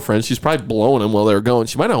his girlfriend. She's probably blowing him while they were going.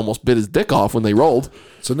 She might have almost bit his dick off when they rolled.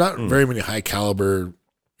 So not very many high caliber,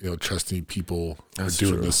 trusting people are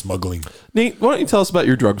doing the smuggling. Nate, why don't you tell us about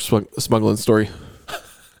your drug smuggling story?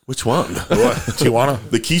 Which one? What? Tijuana?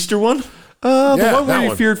 The Keister one? The Yeah, one where that you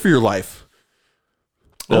one. feared for your life.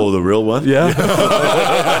 Oh, the real one? Yeah.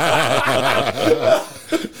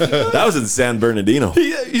 That was in San Bernardino.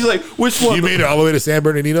 He's like, which one? You made it all the way to San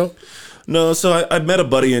Bernardino? No, so I met a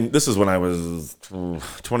buddy, and this is when I was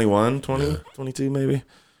 21, 20, 22 maybe.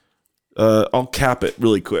 I'll cap it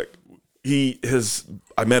really quick.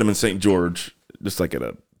 I met him in St. George, just like at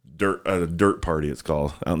a dirt party, it's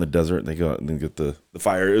called, out in the desert, and they go out and they get the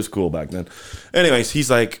fire. It was cool back then. Anyways, he's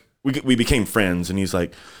like, we became friends, and he's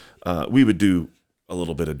like, we would do a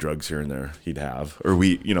little bit of drugs here and there. He'd have, or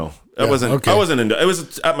I wasn't into. It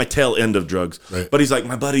was at my tail end of drugs. Right. But he's like,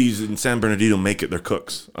 my buddies in San Bernardino make it. They're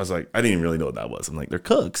cooks. I was like, I didn't even really know what that was. I'm like, they're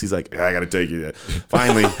cooks. He's like, I got to take you there.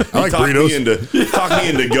 Finally, he like talked burritos. me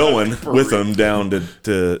into going with him down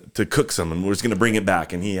to cook some, and we're just gonna bring it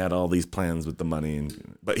back. And he had all these plans with the money,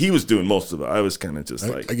 but he was doing most of it. I was kind of just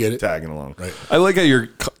I get it. tagging along. Right. I like how you're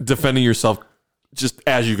defending yourself just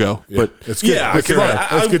as you go. But It's good. Yeah, That's good.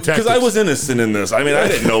 That's good because I was innocent in this. I mean, I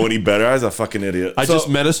didn't know any better. I was a fucking idiot. I just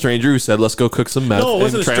met a stranger who said, let's go cook some meth No, it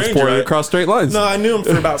wasn't and a stranger. transport it across straight lines. No, I knew him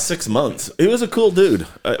for about 6 months. He was a cool dude.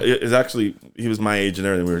 He was my age and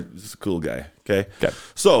everything. We were just a cool guy. Okay.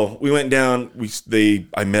 So we went down.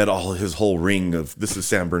 I met his whole ring of. This is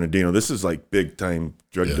San Bernardino. This is like big time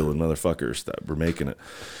drug dealing motherfuckers that were making it.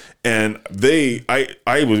 And we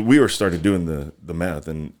were started doing the meth,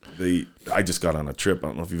 and I just got on a trip. I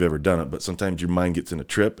don't know if you've ever done it, but sometimes your mind gets in a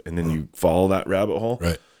trip, and then you follow that rabbit hole.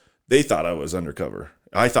 Right. They thought I was undercover.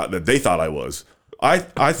 I thought that they thought I was. I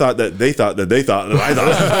thought that they thought that I thought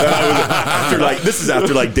that I was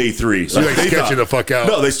after day 3. So you're they sketching the fuck out.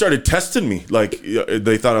 No, they started testing me. Like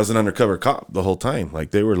they thought I was an undercover cop the whole time.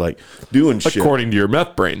 Like they were like doing shit. According to your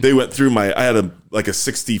meth brain. They went through I had a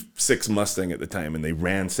 66 Mustang at the time, and they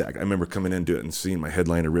ransacked. I remember coming into it and seeing my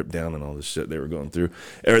headliner ripped down and all this shit they were going through.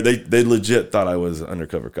 Or they legit thought I was an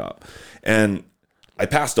undercover cop. And I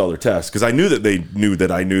passed all their tests because I knew that they knew that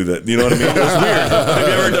I knew that. You know what I mean? It was weird. If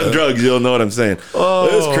you ever done drugs, you'll know what I'm saying. Oh.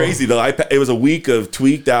 It was crazy though. It was a week of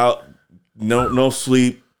tweaked out, no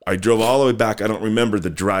sleep. I drove all the way back. I don't remember the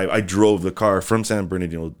drive. I drove the car from San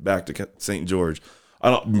Bernardino back to St. George. I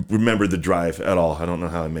don't remember the drive at all. I don't know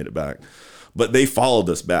how I made it back. But they followed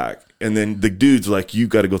us back. And then the dude's like, you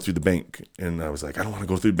got to go through the bank. And I was like, I don't want to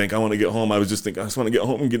go through the bank. I want to get home. I was just thinking, I just want to get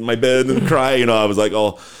home and get in my bed and cry. I was like,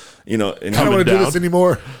 oh, and I don't want to do this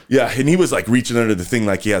anymore. Yeah. And he was like reaching under the thing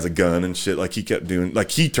like he has a gun and shit. Like he kept doing,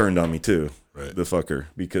 like he turned on me too, right. The fucker,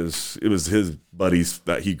 because it was his buddies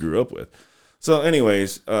that he grew up with. So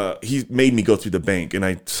anyways, he made me go through the bank and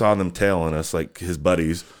I saw them tailing us like his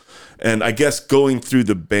buddies. And I guess going through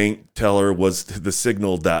the bank teller was the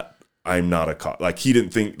signal that I'm not a cop. Like he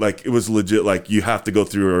didn't think, like it was legit, like you have to go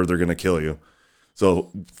through or they're going to kill you.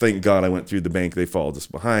 So thank God I went through the bank. They followed us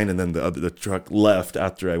behind. And then the truck left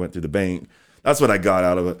after I went through the bank. That's what I got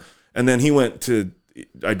out of it. And then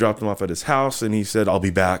I dropped him off at his house and he said, I'll be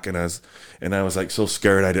back. And I was like so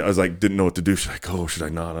scared. I was like, didn't know what to do. Should I go? Should I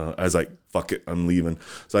not? I was like, fuck it, I'm leaving.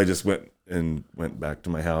 So I just went back to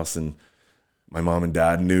my house and my mom and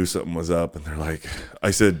dad knew something was up. And they're like,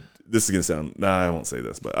 I said, this is going to sound, nah, I won't say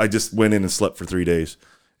this, but I just went in and slept for 3 days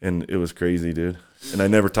and it was crazy, dude. And I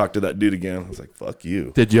never talked to that dude again. I was like, fuck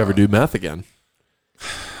you. Did you ever do meth again?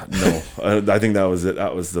 No, I think that was it.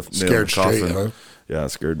 That was the Scared straight, huh? Yeah, it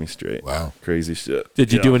scared me straight. Wow. Crazy shit.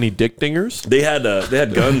 Did you do any dick dingers? They had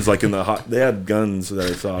guns like in the they had guns that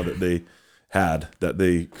I saw that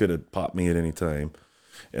they could have popped me at any time.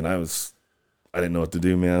 And I didn't know what to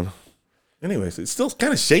do, man. Anyways, it still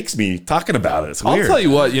kind of shakes me talking about it. It's weird. I'll tell you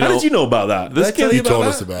what, How did you know about that? This kid, You told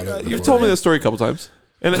us about it. You've before. told me this story a couple times.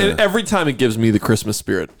 And every time it gives me the Christmas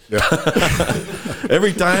spirit.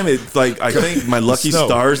 Every time it's like, I think my lucky Snow.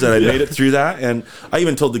 stars that I made it through that. And I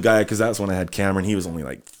even told the guy, because that's when I had Cameron, he was only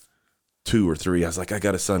like 2 or 3. I was like, I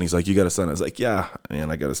got a son. He's like, you got a son? I was like, yeah,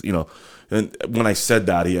 man, I got a, and when I said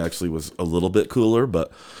that, he actually was a little bit cooler,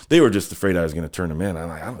 but they were just afraid I was going to turn him in. I'm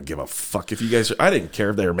like, I don't give a fuck if you guys, I didn't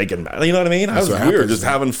care if they were making, you know what I mean? That's we what were happens, just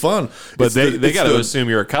man. having fun. But they got to assume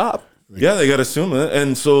you're a cop. Yeah, they got to assume it.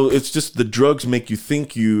 And so it's just the drugs make you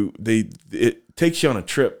think it takes you on a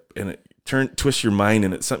trip and it twists your mind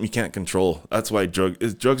and it's something you can't control. That's why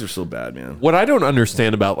drugs are so bad, man. What I don't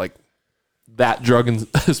understand about like that drug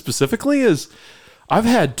specifically is I've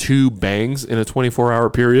had 2 bangs in a 24-hour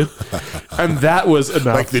period, and that was enough.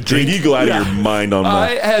 Like the Dude, you go out of your mind on that. I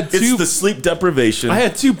had It's 2. the sleep deprivation. I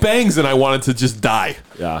had 2 bangs, and I wanted to just die.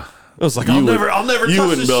 Yeah. I was like, I'll never You touch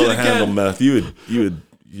wouldn't this be able shit to handle again. meth.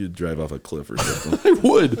 You'd drive off a cliff or something. I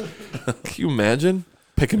would. Can you imagine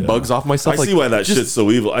picking bugs off myself? I see why that shit's so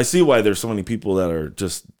evil. I see why there's so many people that are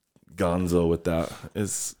just gonzo with that. It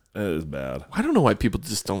is bad. I don't know why people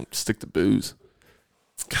just don't stick to booze.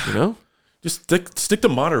 You know? Just stick to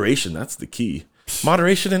moderation. That's the key.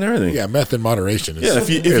 Moderation and everything. Yeah, meth in moderation is, Yeah, if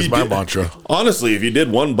is you my did- mantra. Honestly, if you did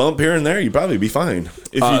one bump here and there, you'd probably be fine.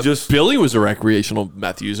 If you just Billy was a recreational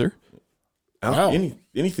meth user. Wow.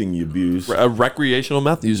 anything you abuse. A recreational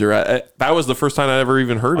meth user. That was the first time I ever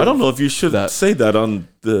even heard of I don't know if you should that. say that on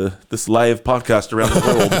this live podcast around the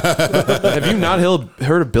world. Have you not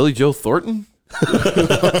heard of Billy Joe Thornton?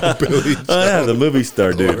 Billy. Oh yeah, the movie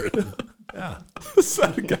star dude.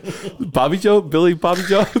 Bobby Joe? Billy Bobby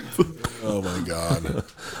Joe? Oh my God.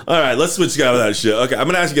 All right, let's switch out of that shit. Okay, I'm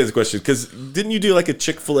gonna ask you guys a question because didn't you do like a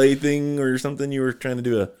Chick-fil-A thing or something? You were trying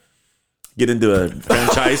to get into a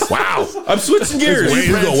franchise. Wow, I'm switching gears.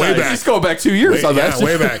 You go way back. Just go back 2 years on that.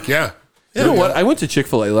 Way back. Yeah. You know what? I went to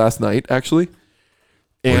Chick-fil-A last night, actually.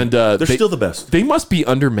 And They're still the best. They must be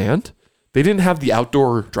undermanned. They didn't have the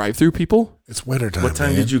outdoor drive-through people. It's wintertime. What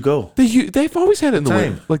time man. did you go? They've always had it in the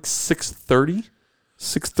Time. winter, like 6:30,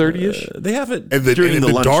 6:30ish. They have it And during in the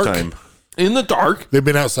the dark? lunchtime. In the dark. They've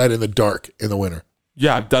been outside in the dark in the winter.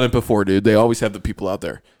 Yeah, I've done it before, dude. They always have the people out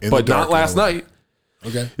there. In But the dark not in the last winter. night.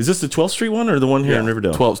 Okay. Is this the 12th Street one or the one here in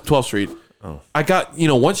Riverdale? 12th Street. Oh. I got,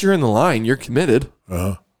 once you're in the line, you're committed.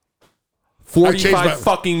 Uh-huh. 45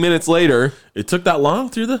 fucking minutes later. It took that long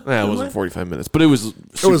through the. It wasn't 45 minutes, but it was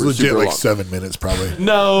It was legit super like long. 7 minutes probably.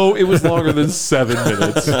 No, it was longer than 7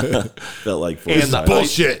 minutes. Felt like And 45.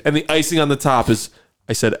 bullshit. And the icing on the top is,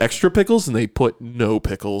 I said extra pickles, and they put no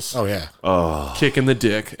pickles. Oh yeah. Kicking the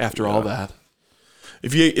dick after all that.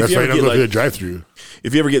 If you That's why ever you don't get go through the like, drive-through.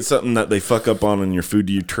 if you ever get something that they fuck up on in your food,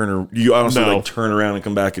 do you honestly No. like turn around and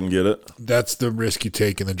come back and get it? That's the risk you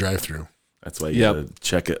take in the drive-through. That's why you Yep. gotta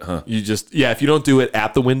check it, huh? You just, if you don't do it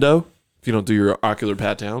at the window, if you don't do your ocular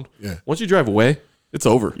pat down, Yeah. once you drive away, it's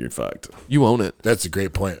over. You're fucked. You own it. That's a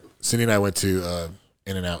great point. Cindy and I went to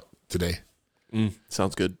In-N-Out today,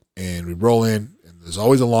 Sounds good. and we roll in, and there's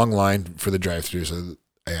always a long line for the drive-through. So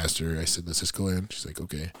I asked her, I said, let's just go in. She's like,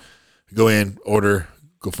 okay. We go in, order,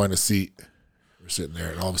 go find a seat. We're sitting there,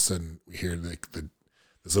 and all of a sudden we hear like the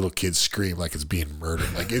this little kid scream like it's being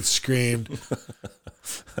murdered. Like it screamed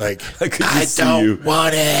like I could I just see don't you.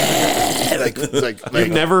 want it. Like You've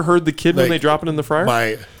never heard the kid when like, they drop it in the fryer?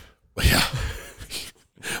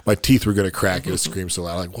 my teeth were gonna crack. It was screaming so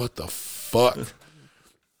loud. Like what the fuck?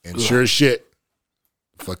 And sure as shit,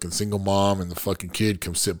 fucking single mom and the fucking kid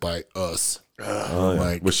come sit by us. Oh, yeah.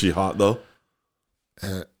 Like Was she hot though?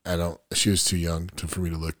 I don't. She was too young for me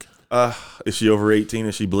to look. Is she over 18?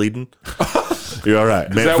 Is she bleeding? You're all right.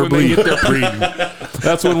 Is that when they get their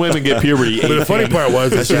That's when women get puberty. But the funny part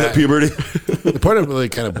was Has she hit puberty? the part that really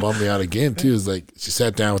kind of bummed me out again too is like she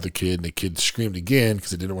sat down with the kid and the kid screamed again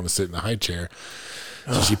because it didn't want to sit in the high chair.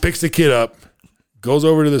 So she picks the kid up, goes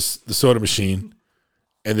over to the soda machine,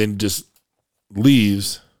 and then just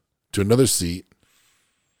leaves to another seat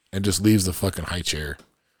and just leaves the fucking high chair.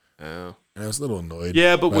 Oh. And I was a little annoyed.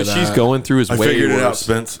 Yeah, but by what she's that. going through is I way figured it out, worse.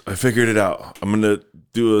 Spence. I figured it out. I'm gonna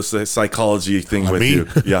do a psychology thing with me? you.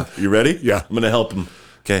 Yeah, you ready? Yeah. I'm gonna help him.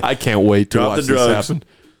 Okay. I can't wait to Drop watch the this drugs. happen.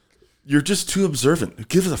 You're just too observant. Who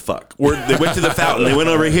gives a fuck? Or they went to the fountain. They went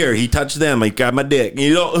over here. He touched them. He got my dick.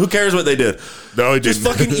 You don't. Who cares what they did? No, it Just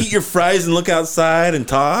didn't. fucking eat your fries and look outside and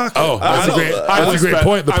talk. Oh, that's a great. I'm That's a with great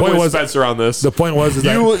point. The I'm point with was Spencer on this. the point was is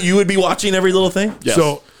that You would be watching every little thing. Yes.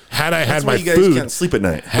 so had I had That's my why you guys food, can't sleep at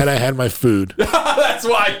night. had I had my food, That's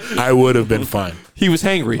why I would have been fine. he was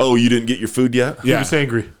hangry. Oh, you didn't get your food yet? He Yeah. was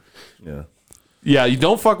hangry. Yeah. Yeah, you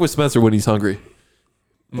don't fuck with Spencer when he's hungry.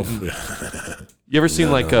 You ever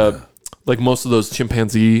seen like most of those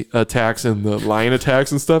chimpanzee attacks and the lion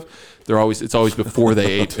attacks and stuff? It's always before they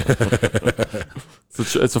ate.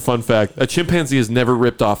 It's a fun fact. A chimpanzee has never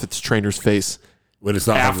ripped off its trainer's face When it's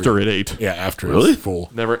not after hungry. it ate. Yeah, after Really? it's full.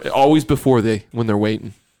 Never, always before when they're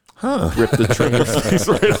waiting. Rip the trainer's face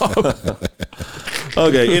right off.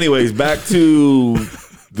 Okay. Anyways, back to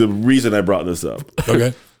the reason I brought this up.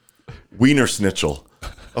 Okay. Wiener Schnitzel.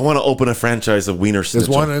 I want to open a franchise of Wiener There's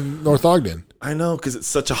Schnitzel. one in North Ogden. I know, because it's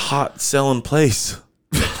such a hot selling place.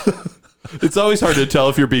 It's always hard to tell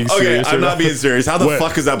if you're being Okay, serious. or I'm not being serious. How the What?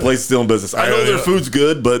 fuck is that place still in business? I know their food's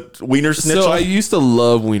good, but Wiener Schnitzel? So I used to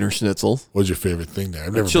love Wiener Schnitzel. What's your favorite thing there?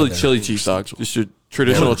 I've never Chili been there. chili cheese dog. Just your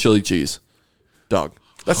traditional chili cheese dog.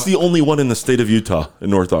 That's the only one in the state of Utah in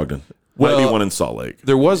North Ogden. Might be Well, one in Salt Lake.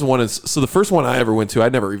 There was one. So the first one I ever went to,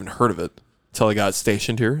 I'd never even heard of it until I got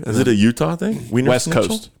stationed here. And Is it a Utah thing? Wiener West Schnitzel?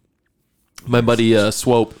 Coast? My buddy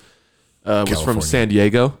Swope was from California. San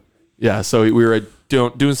Diego. Yeah, so we were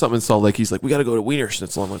doing something in Salt Lake. He's like, "We got to go to Wiener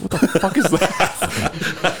Schnitzel." I'm like, "What the fuck is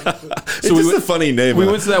that?" It's just a funny name. We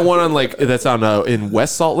went to that one on that's on in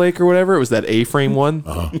West Salt Lake or whatever. It was that A-frame one,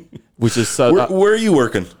 which is Where are you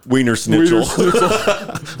working? Wiener Schnitzel.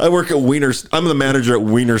 I work at Wiener. I'm the manager at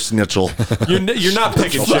Wiener Schnitzel. you're not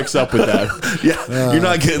picking chicks up with that. Yeah, you're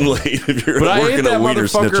not getting laid if you're But I ate working that at Wiener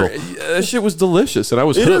Schnitzel. motherfucker. That shit was delicious, and I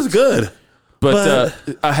was It hooked. is good. But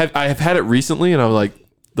I have had it recently, and I'm like,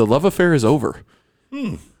 the love affair is over.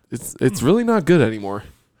 It's really not good anymore.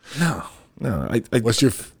 No. What's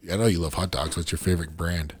your? I know you love hot dogs. What's your favorite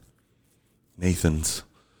brand? Nathan's.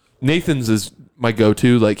 Nathan's is my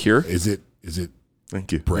go-to. Like here, Is it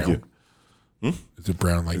Thank you. brown? Thank you. Is it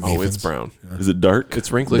brown like oh, Nathan's? it's brown. Is it dark?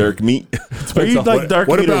 It's wrinkly. Dark meat. Are you like dark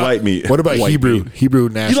What meat about or white meat? What about White Hebrew meat. Hebrew You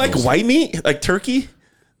nationals? like white meat? Like turkey?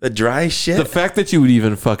 The dry shit? The fact that you would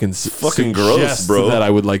even fucking gross, suggest bro. that I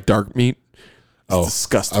would like dark meat. Oh,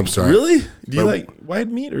 disgusting. I'm sorry. Really? Do you But- like white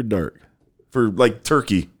meat or dark? For like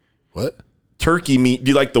turkey. What? Turkey meat.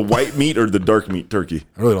 Do you like the white meat or the dark meat turkey?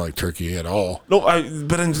 I really don't like turkey at all. No,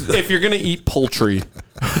 If you're gonna eat poultry,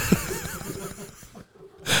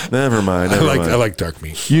 never mind. Never mind. I like dark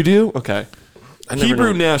meat. you do okay. never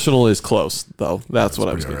Hebrew know. National is close though. That's what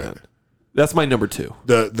I was pretty getting alright. at. That's my number 2.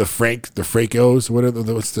 The Fracos.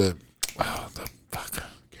 What's the? Oh, the fuck. I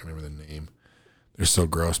can't remember the name. They're so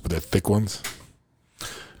gross, but they're thick ones.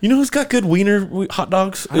 You know who's got good wiener hot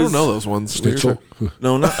dogs? I don't know those ones. Schnitzel.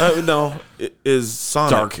 No, not no. It is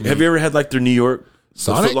Sonic. Dark Have you ever had like their New York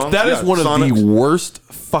Sonic? footlongs? That is Yeah, one of Sonics. the worst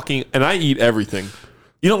fucking. And I eat everything.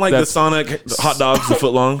 You don't like the That's- Sonic hot dogs, the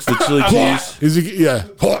footlongs, the chili cheese? Is it? Yeah.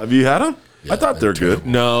 Have you had them? I thought they're good.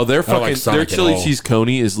 No, they're don't like fucking. Sonic Their at chili all. cheese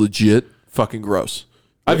coney is legit fucking gross.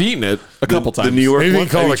 I've eaten it a couple times. The New York Maybe one.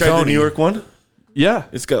 call Have you it tried the coney. New York one? Yeah.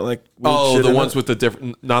 It's got like weird Oh, shit the in ones it. with the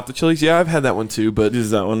different, not the chilies. Yeah, I've had that one too. But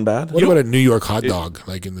Is that one bad? What about a New York hot dog,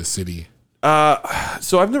 like in the city?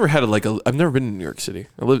 so I've never had I've never been in New York City.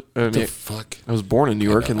 The fuck? I was born in New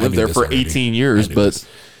York know- and I lived knew there this for already. 18 I years. knew But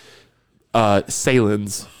this.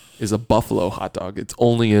 Salen's is a buffalo hot dog. It's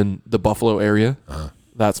only in the Buffalo area.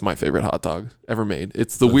 That's my favorite hot dog ever made.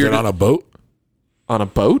 It's the Is weird it on a boat? on a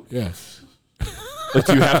boat. Yeah. Like,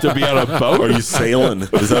 do you have to be on a boat? Are you sailing?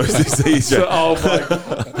 Is that what they say?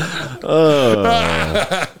 Oh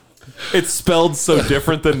my! It's spelled so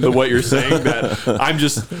different than what you're saying that I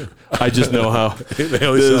just know how.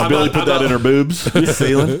 Does Billy put that in her boobs?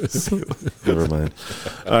 Sailing? Never mind.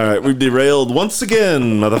 All right, we've derailed once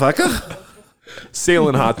again, motherfucker.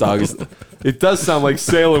 Sailing hot dogs. It does sound like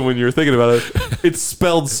sailing when you're thinking about it. It's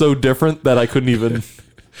spelled so different that I couldn't even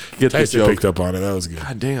get the Tyson joke. picked up on it. That was good.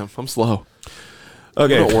 God damn, I'm slow. I'm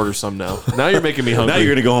Okay, gonna order some now. Now you're making me hungry. now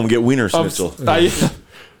you're gonna go home and get wiener schnitzel. Are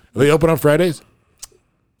they open on Fridays?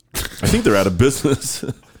 I think they're out of business.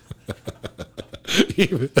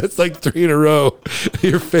 That's like 3 in a row.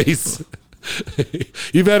 Your face.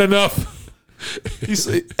 You've had enough.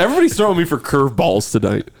 Everybody's throwing me for curveballs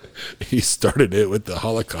tonight. He started it with the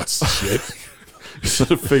Holocaust shit. Should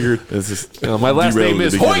have figured. This is My last derailed name at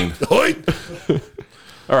is the beginning. Hoyt. Hoyt!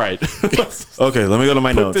 All right. Okay, let me go to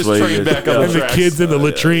my notes. this While you train guys- back on And the tracks. kids in the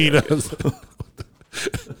latrine.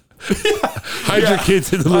 Hide your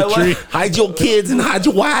kids in the latrine. Hide your kids and hide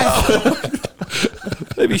your wife.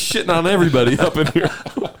 They be shitting on everybody up in here.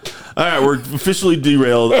 All right, we're officially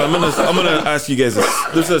derailed. I'm gonna ask you guys.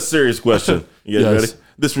 This is a serious question. You guys Yes. ready?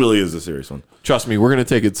 This really is a serious one. Trust me, we're gonna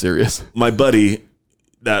take it serious. My buddy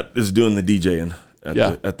that is doing the DJing at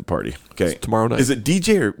Yeah. the party. Okay, tomorrow night. Is it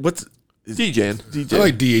DJ or what's DJing, DJ? I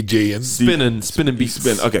like DJing. spinning beats.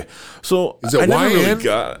 Spin. Okay, so Is it I never YN? really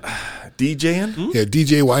got DJing. Yeah,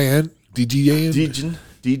 DJYN. DJing.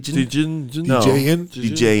 DJing. No. DJing.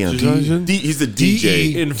 DJing. He's a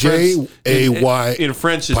DJ. In French, DJay. in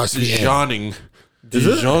French, it's Possibly N. Dijoning.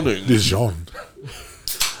 Dijoning. Dijon.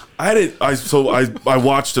 I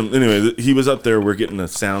watched him anyway. He was up there. We're getting the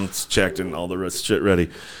sounds checked and all the rest shit ready,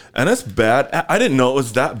 and that's bad. I didn't know it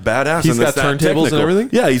was that badass. He's and got that's that turntables and technical. everything?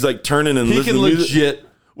 Yeah, he's like turning and He listening can to music. legit.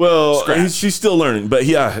 Well, scratch. she's still learning, but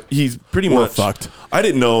yeah, he's pretty We're much fucked. I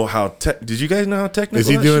didn't know how. Did you guys know how technical? Is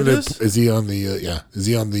he that doing shit the? is? Is he on the? Yeah. Is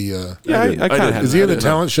he on the? Yeah, I kind of didn't. had Is he in the that.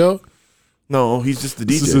 talent show? No, he's just the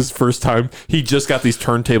This is DJ. his first time. He just got these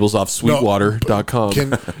turntables off Sweetwater.com.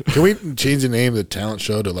 Can we change the name of the talent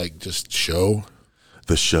show to like just show?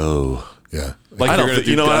 The show. Yeah. Like I you're don't gonna think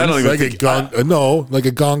do you know. I don't guns? even Like a think. gong, no, like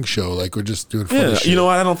a gong show. Like we're just doing funny Yeah, shit. you know,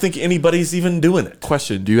 I don't think anybody's even doing it.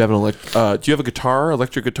 Question: Do you have an do you have a guitar,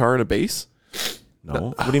 electric guitar, and a bass?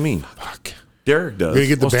 No, what do you mean? Fuck. Derek does. We're gonna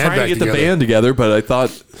get I the was band trying to back get together. the band together, but I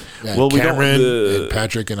thought Yeah, Well, we don't- Cameron the- and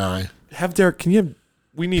Patrick and I. have Derek. Can you?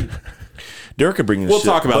 We need Derek could bring. This We'll shit,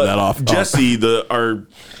 talk about but that off- Jesse, our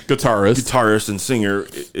guitarist. guitarist and singer,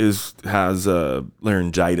 has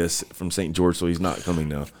laryngitis from St. George, so he's not coming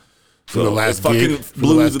now. So the last it fucking gig- from the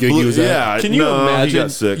last gig he was at? Yeah, Can you no, he imagine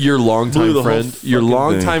got sick. your Blew longtime the whole friend, your fucking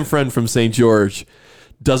longtime friend from St. George,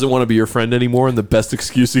 doesn't want to be your friend anymore, and the best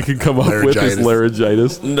excuse he can come up with is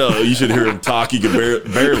laryngitis? thing. No, you should hear him talk. He could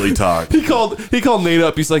barely talk. He called Nate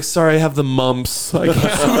up. He's like, "Sorry, I have the mumps. I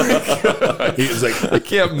He's like, I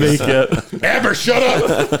can't make it." Amber, shut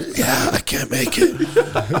up. Yeah, I can't make it.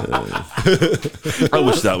 I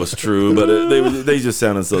wish that was true, but they just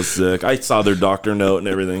sounded so sick. I saw their doctor note and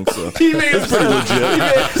everything. So He made it pretty legit.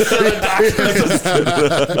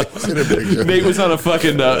 Nate was on a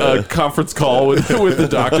fucking conference call with the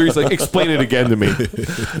doctor. He's like, "Explain it again to me.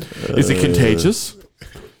 Is it contagious?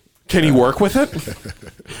 Can he work with it?"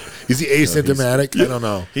 Is he asymptomatic? I don't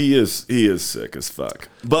know. he is sick as fuck.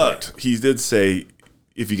 But he did say,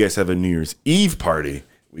 if you guys have a New Year's Eve party,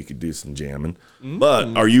 we could do some jamming.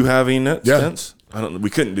 But are you having it, Yeah. Spence? I don't. We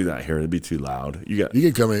couldn't do that here. It'd be too loud. You got You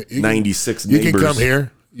can come in. You can- 96 You neighbors. can come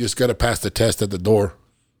here. You just got to pass the test at the door.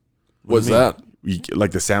 What's that?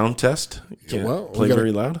 Like the sound test? You can't well, we play gotta-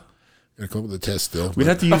 very loud. Got to come with the test still. We'd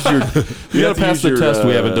have to use your. You gotta pass the test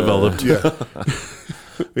we haven't developed. Yeah.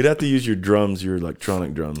 We'd have to use your drums, your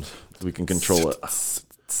electronic drums. So we can control it.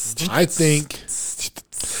 I think.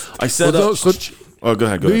 I said. Well, so Oh, go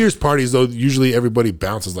ahead. Go New ahead. Year's parties though, usually everybody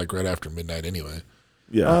bounces like right after midnight anyway.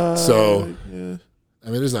 Yeah. So I mean,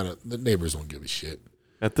 there's not the neighbors won't give a shit.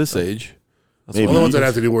 At this age, Maybe. All the ones that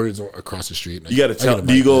have to do words across the street. You got to I tell. gotta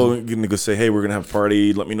Do you bite them. gonna go say, "Hey, we're gonna have a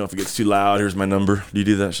party. Let me know if it gets too loud. Here's my number." Do you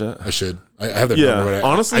do that shit? I should. I have that Yeah, number. But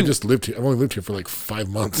honestly- I just lived here. I've only lived here for like 5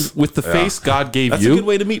 months. with the face God gave That's a you, good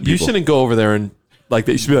way to meet You people. shouldn't go over there and like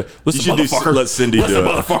that. You should be like, You "Listen, should do. motherfucker, Let Cindy do it.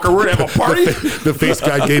 motherfucker, we're gonna have a party." The face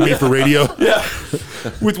God gave me for radio. Yeah.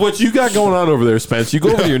 With what you got going on over there, Spence, you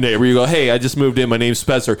go over to your neighbor, you go, "Hey, I just moved in. My name's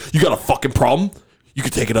Spencer. You got a fucking problem? You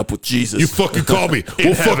can take it up with Jesus. You fucking call me. In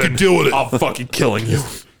We'll heaven, fucking deal with it. I'm fucking killing you."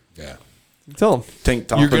 Yeah. Tell him. Tank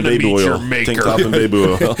top You're and gonna baby meet oil. your maker. Tank top and baby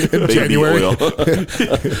oil. Baby January. oil.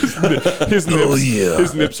 His nips,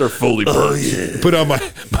 his nips are fully burnt. Put on my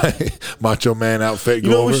Macho Man outfit. You Go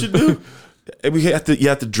know what over. we should do? You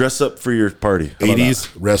have to dress up for your party. How about 80s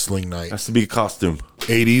wrestling night. has to be a costume.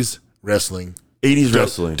 80s wrestling. 80s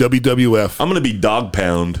wrestling. WWF. I'm gonna be Dog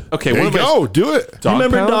Pound. Okay, There what you am I? go. Do it. You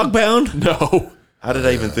remember Pound? Dog Pound? No. How did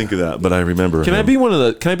I even think of that? But I remember. Can I be one of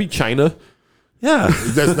the? Can I be China? Yeah,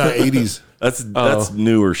 That's not 80s. that's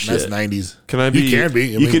newer shit. That's 90s. Can I be? You can be. I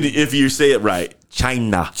You mean, could if you say it right.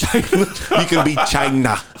 China. you can be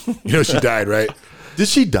China. You know she died, right? Did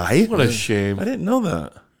she die? What a shame. I didn't know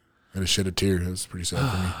that. I had to shed a tear. That was pretty sad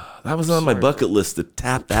for me. That was on my bucket list to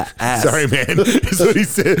tap that ass. Sorry, man. That's what he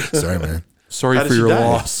said. Sorry, man. Sorry How for did she your die?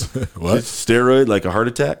 loss. What? Steroid, like a heart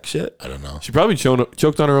attack shit? I don't know. She probably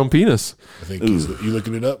choked on her own penis. I think you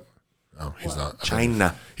looking it up? Oh, he's not.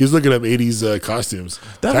 China. He was looking up 80s costumes.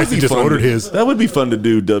 That Tyson just fun. ordered his. That would be fun to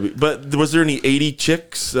do. But was there any 80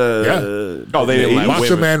 chicks? Oh, they didn't let Macho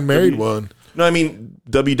women. Man married one. No, I mean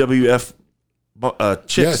WWF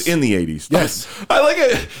chicks Yes. in the 80s. Yes. I like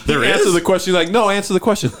it. There Answer is? the question. Like, no, answer the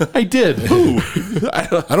question. I did. Who? I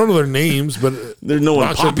don't know their names, but They're no one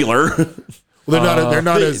Macho- popular. well, they're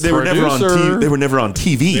not as. They were never on Producer. TV. They were never on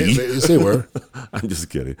TV. Yes, they were. I'm just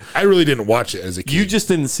kidding. I really didn't watch it as a kid. You just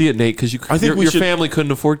didn't see it, Nate, because I think we your should- family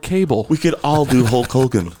couldn't afford cable. We could all do Hulk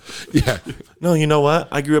Hogan. yeah. No, you know what?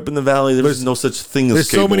 I grew up in the valley. There's no such thing as There's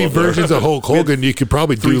so cable many up there. versions of Hulk Hogan. You could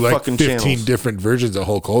probably do three like fucking 15 channels. different versions of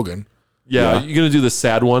Hulk Hogan. Yeah, you're gonna do the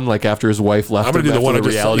sad one, like after his wife left. I'm gonna him do the after one I just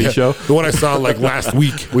reality saw, show. The one I saw like last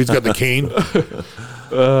week where he's got the cane.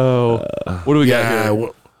 Oh, what do we got Yeah. here?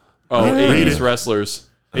 well, Oh, Read 80s it. wrestlers,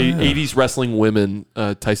 80s wrestling women.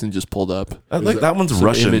 Tyson just pulled up. That one's Some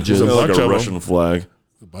Russian. images. It's There's a like bunch a of Russian flag.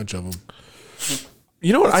 a bunch of them.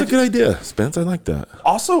 You know what? That's a good idea, Spence. I like that.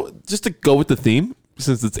 Also, just to go with the theme,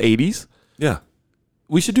 since it's 80s, Yeah.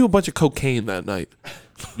 we should do a bunch of cocaine that night.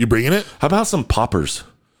 You bringing it? How about some poppers?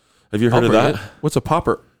 Have you heard I'll of bring that? it. What's a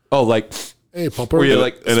popper? Oh, like Hey, Pumper. where you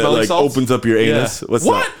like And it smelling like salts? opens up your anus. Yeah. What's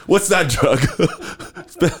What? that? What's that drug?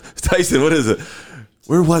 Tyson, what is it?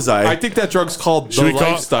 Where was I think that drug's called Should the we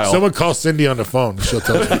call, lifestyle. someone call Cindy on the phone. She'll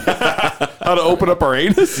tell you. How to open up our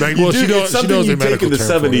anus? Like, You well, do, she knows, it's she something knows you the take medical in the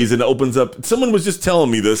term for it. 70s and it opens up. Someone was just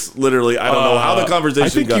telling me this. Literally, I don't know how the conversation I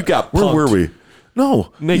think you got Where punked. were we?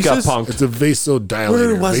 No. Nate he got says punked. It's a vasodilator.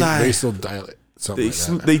 Where was I? Vasodilator. Something like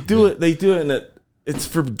that. They do it. They do it, and it's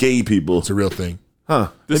for gay people. It's a real thing. Huh?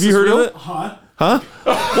 This Have you is heard real? of it? Huh?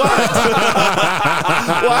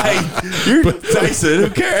 Why? You're Tyson. Who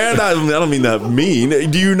cares? I don't mean that mean.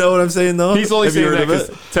 Do you know what I'm saying though? He's only Have you saying heard that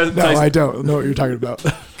of because it? No, I don't know what you're talking about.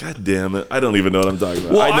 God damn it! I don't even know what I'm talking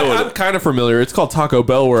about. Well, I know I'm it. kind of familiar. It's called Taco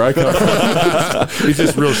Bell where I come from. He's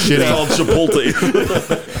just real shitty. It's called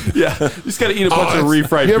Chipotle. Yeah, you just got to eat a bunch of it's-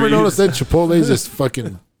 refried. You ever greens. notice that Chipotle is just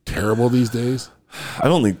fucking terrible these days?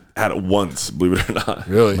 I've only had it once, believe it or not.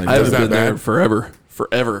 Really? I haven't Is that been there bad?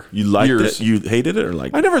 forever. You liked Years. it? You hated it or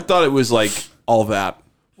liked I it? never thought it was like all that.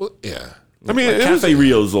 Well, yeah. I mean, it was, Cafe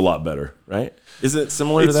Rio's a lot better, right? Isn't it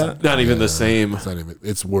similar to it's that? not even the same. It's not even.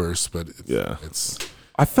 It's worse, but Yeah. it's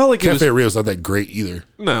I felt like it was Cafe Rio's not that great either.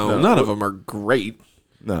 no, none of them are great.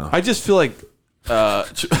 No. I just feel like I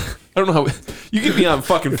don't know how you get me on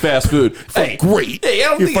fucking fast food. Hey, Great. Hey, I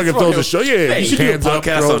don't You think fucking it's throws a show. Yeah, you should do a hands up,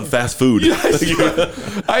 podcast throw- on fast food.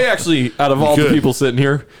 I actually, out of all the could. people sitting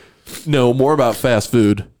here, know more about fast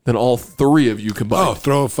food than all three of you combined. Oh,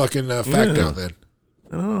 throw a fucking fact out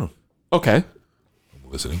then. Okay.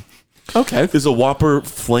 Listening. Okay. Is a Whopper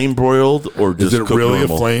flame broiled or Is just it cooked really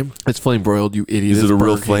normal? a flame? It's flame broiled, you idiot. Is It's it a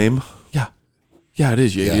real Burger King. flame? Yeah. Yeah, it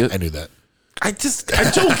is, you Yeah, idiot. I knew that. I'm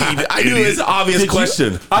joking. I knew it's an obvious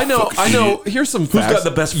question. I know. Here's some facts. got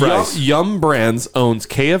the best fries? Yum Brands owns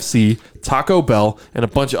KFC, Taco Bell, and a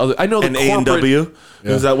bunch of other. I know the And corporate. A&W?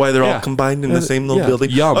 Is that why they're Yeah. all combined in the same little Yeah.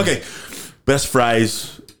 building? Yum. Okay. Best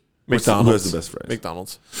fries. McDonald's. Who has the best fries?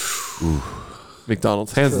 McDonald's.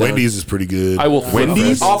 McDonald's. Hands down. Wendy's is pretty good. I will.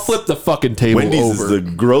 Wendy's? I'll flip the fucking table Wendy's over. is the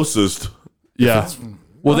grossest. yeah.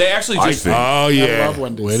 Well, they actually just. think. Oh yeah, love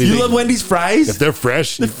Wendy's. You love Wendy's fries? If they're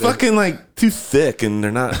fresh, They're fucking like too thick and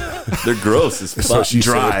they're not. They're gross as what fuck. she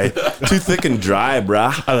Dry. Too thick and dry,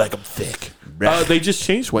 brah. I like them thick. They just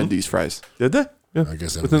changed Wendy's fries. Did they? I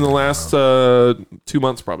guess that Within the was- last 2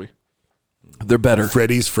 months, probably. They're better.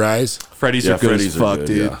 Freddy's fries. Freddy's Yeah, are good Freddy's as are fuck, good,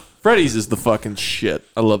 dude. yeah. Freddy's is the fucking shit.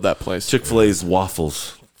 I love that place. Chick-fil-A's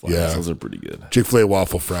waffles. Yeah. Those are pretty good. Chick-fil-A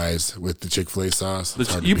waffle fries with the Chick-fil-A sauce.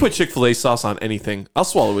 It's hard to You beat. put Chick-fil-A sauce on anything. I'll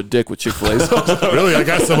swallow a dick with Chick-fil-A sauce. Really, I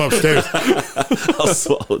got some upstairs. I'll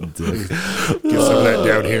swallow dick. Get some of that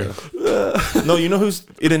down here. No, you know who's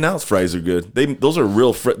In-N-Out's fries are good. Those are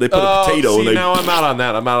real. They put a potato. See, and they, now I'm out on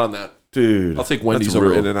that. Dude, dude. I'll take Wendy's that's over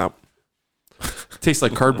real. In-N-Out. Tastes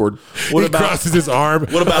like cardboard. What he about crosses his arm.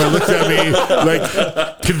 What about looks at me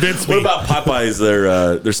like convince me? what about Popeyes?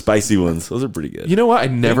 Their spicy ones. Those are pretty good. You know what? I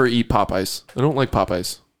never eat Popeyes. I don't like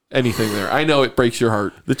Popeyes. Anything there. I know it breaks your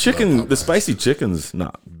heart. The chicken, the spicy chicken's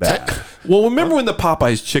not bad. Well, remember when the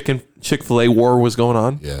Popeyes Chick-fil-A war was going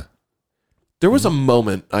on? Yeah. There was a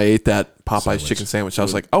moment I ate that Popeyes Sandwich. chicken sandwich. I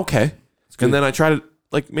was like, okay. And then I tried it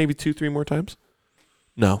like maybe 2-3 more times.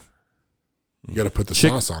 No. You got to put the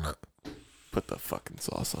Chick- sauce on it. Put the fucking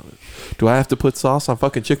sauce on it. Do I have to put sauce on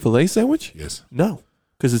fucking Chick-fil-A sandwich? Yes. No.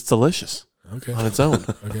 Because it's delicious Okay. on its own.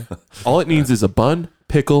 Okay. All it needs is a bun,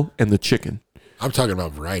 pickle, and the chicken. I'm talking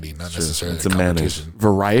about variety, not necessarily It's the a mayonnaise. competition.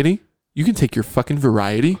 Variety? You can take your fucking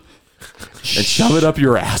variety and shove it up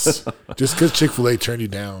your ass. Just because Chick-fil-A turned you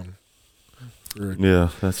down. Yeah,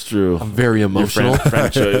 that's true. I'm very emotional.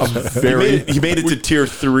 Franchise. Very. He made it to tier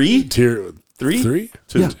 3. Tier Three?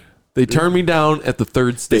 Yeah. They turned me down at the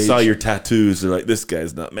third They stage. saw your tattoos. They're like, this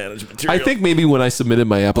guy's not management material. I think maybe when I submitted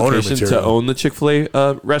my application to material. own the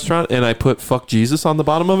Chick-fil-A restaurant and I put "fuck Jesus" on the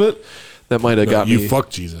bottom of it, that might have got you me. fuck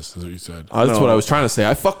Jesus, is what you said. That's No. what I was trying to say.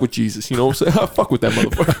 I fuck with Jesus. You know what I'm saying? I fuck with that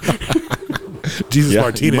motherfucker. Jesus you might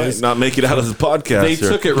Martinez. not make it out of the podcast. They here.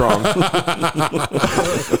 took it wrong.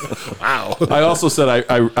 Wow. I also said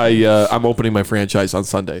I'm opening my franchise on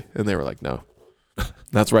Sunday, and they were like, "No."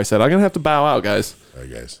 That's where I said I'm gonna have to bow out, guys, All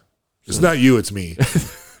right, guys. It's not you, it's me.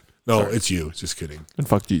 No, it's you. Just kidding. and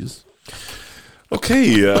fuck Jesus.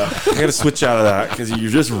 Okay, I got to switch out of that because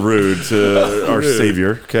you're just rude to our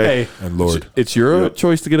Savior. Okay. Hey, And Lord. it's your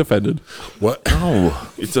choice to get offended. What?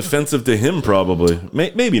 Oh, it's offensive to him, probably.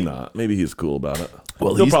 Maybe not. Maybe he's cool about it.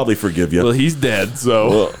 Well, he'll he's- probably forgive you. Well, he's dead, so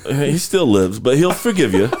Well, he still lives, but he'll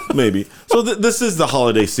forgive you, maybe. So this is the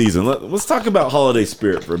holiday season. Let's talk about holiday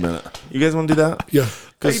spirit for a minute. You guys want to do that? Yeah.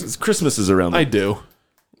 Because Christmas is around I do.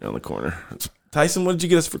 the corner. Tyson, what did you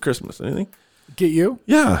get us for Christmas? Anything? Get you?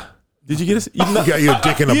 Yeah. Did you get us? You You got your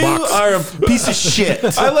dick in a you box. are a piece of shit.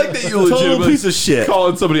 I like that you Total legitimately piece of shit.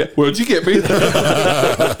 calling somebody. What'd you get me?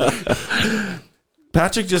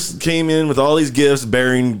 Patrick just came in with all these gifts,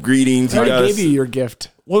 bearing greetings. I already got gave us- you your gift.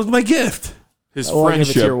 What was my gift? His I'll give it to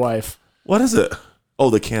friendship. your wife. What is it? Oh,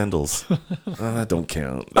 the candles. That don't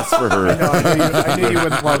count. That's for her. I knew you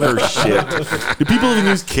wouldn't love Her it. shit. Do people even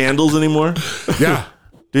use candles anymore? Yeah.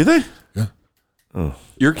 Do they?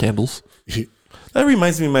 Your candles. That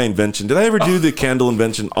reminds me of my invention. Did I ever do the candle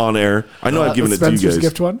invention on air? I know I've given it to you Spencer's guys.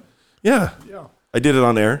 gift one? Yeah. I did it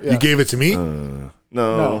on air. You gave it to me?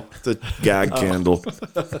 No, it's a gag candle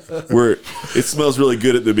where it smells really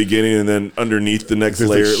good at the beginning, and then underneath the next It's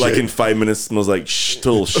like layer, like shit. in 5 minutes, smells like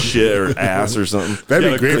total shit or ass or something. That'd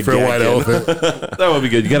Yeah, be great the for a gag white candle. elephant. That would be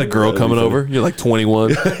good. You got a girl coming over. You're like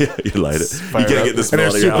 21. You light it. You can't get this And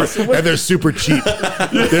smell they're out of your super house. and they're super cheap.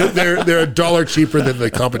 They're $1 cheaper than the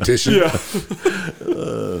competition.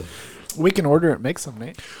 Yeah. We can order it and make some,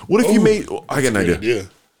 Nate. What if you made? I got an idea. Yeah.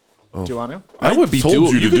 Do you want to? I would be told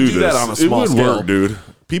doing you to do that this. on a small it would scale. work, dude.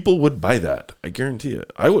 People would buy that. I guarantee it.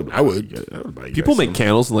 I would. I would. buy you People guys make some.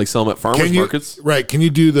 candles and like sell them at farmers Can you markets. right? Can you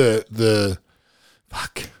do the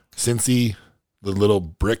Cincy, the little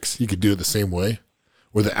bricks? You could do it the same way,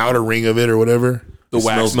 or the outer ring of it, or whatever, The It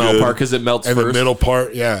wax smells melt good. part because it melts and first. the middle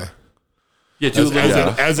part. Yeah. Yeah, do As- a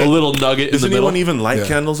little, as a a- little nugget Does in the anyone middle. even light Yeah.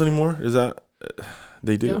 candles anymore? Is that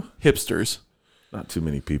they do? Hipsters. Not too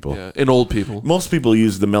many people. Yeah, and old people. Most people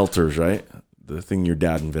use the melters, right? The thing your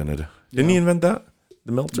dad invented. Didn't he invent that?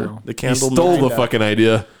 The melter, No. the He candle. stole melter? the fucking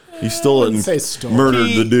idea. He stole it and say stole. murdered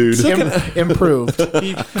the dude, Improved.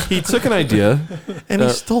 He took an idea and he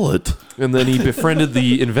stole it. and then he befriended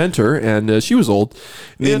the inventor, and she was old.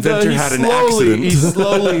 The And, inventor he had an slowly- accident. He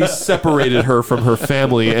slowly separated her from her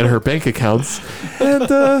family and her bank accounts, and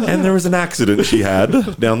And there was an accident she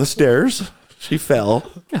had down the stairs. She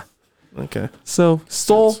fell. Yeah. Okay. so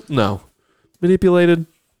stole, no, manipulated,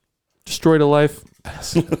 destroyed a life.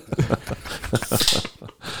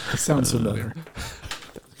 Sounds familiar.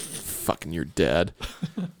 Fucking your dad,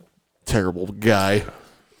 terrible guy.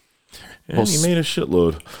 And Well, he made a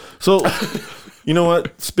shitload. So, you know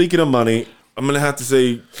what? Speaking of money, I'm gonna have to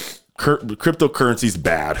say, cryptocurrency's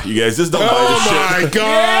bad. You guys just don't buy the Oh shit. my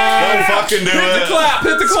god! Don't fucking do it. Clap!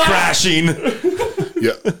 Hit the It's clap! crashing.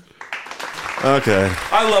 Yeah. Okay,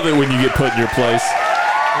 I love it when you get put in your place.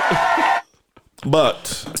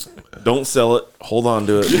 but don't sell it. Hold on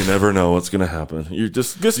to it. You never know what's gonna happen. You're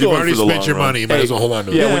just You've going already for the spent long your run. money. You might as well hold on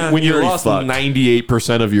to it. Yeah, Yeah, when you you're lost fucked.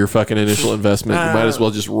 98% of your fucking initial investment, you might as well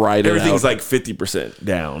just ride it Everything's out. like 50%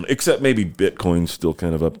 down, except maybe Bitcoin's still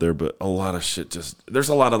kind of up there, but a lot of shit there's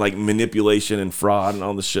a lot of like manipulation and fraud and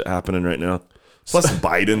all this shit happening right now. Plus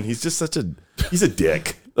Biden, he's just he's a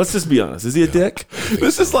dick. Let's just be honest. Is he a dick?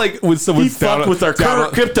 This is like when He someone's fucked with our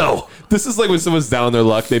current crypto. This is like when someone's down on their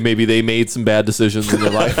luck. Maybe they made some bad decisions in their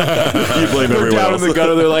life. You blame They're everyone down else. in the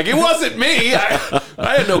gutter. They're like, it wasn't me.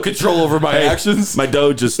 I had no control over my actions. My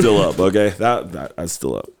Doge is still up. Okay, that's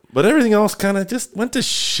still up. But everything else kind of just went to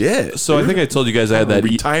shit. So I think I told you guys I had that.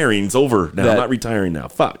 Retiring's over now. that- I'm not retiring now.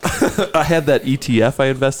 Fuck. I had that ETF I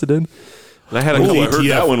invested in, and I had a Oh, couple I heard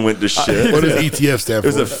that one went to shit. What does ETF stand for?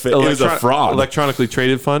 It was a fraud. electronically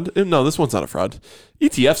traded fund. No, this one's not a fraud.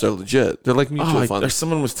 ETFs are legit. They're like mutual funds.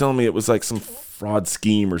 Someone was telling me it was like some fraud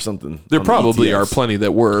scheme or something. There on probably ETFs. are plenty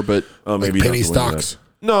that were, but Oh, maybe Like penny that's the one stocks.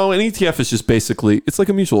 no, an ETF is just basically it's like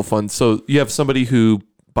a mutual fund. So you have somebody who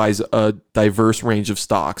buys a diverse range of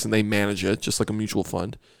stocks and they manage it just like a mutual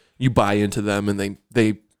fund. You buy into them and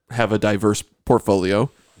they have a diverse portfolio.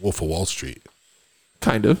 Wolf of Wall Street.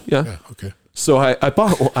 Kind of, yeah. Yeah. Okay. So I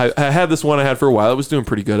had this one I had for a while. It was doing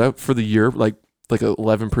pretty good for the year, like a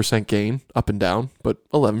 11% gain up and down, but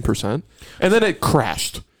 11%. And then it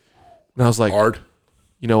crashed. And I was like, Hard.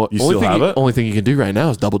 you know what? You still have it? Only thing you can do right now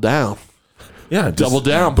is double down. Yeah, just Double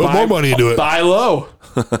down. Put more money into it. Buy low.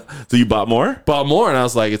 So you bought more? Bought more. And I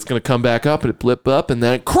was like, it's going to come back up. And it blipped up and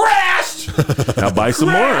then it crashed. Now buy some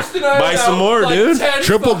more. Crashed, and I Buy had some more, like dude. 10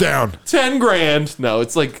 Triple down. 10 grand. No,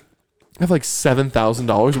 it's like, I have like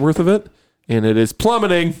 $7,000 worth of it. And it is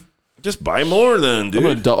plummeting. Just buy more then, dude.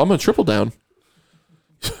 I'm gonna triple down.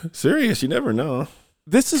 Serious, you never know.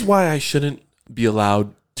 This is why I shouldn't be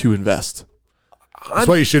allowed to invest. That's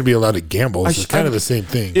why you shouldn't be allowed to gamble. It's sh- kind I'm- of the same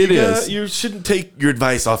thing. It Yeah, is. you shouldn't take your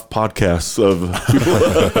advice off podcasts of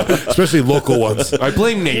Especially local ones. I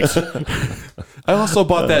blame Nate. I also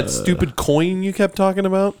bought that stupid coin you kept talking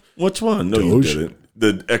about. which one? No, you Doge? didn't.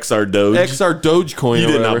 The XR Doge. XR Dogecoin. You or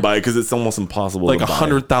did whatever. not buy it because it's almost impossible. Like to buy.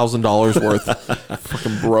 $100,000 worth.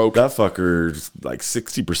 Fucking broke. That fucker's like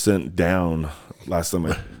 60% down. Last time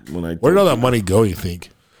when I Where did all that money go, you think?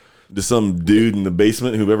 to some dude in the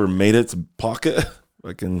basement, whoever made it's pocket.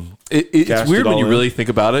 Fucking It's cashed weird it when all you in. really think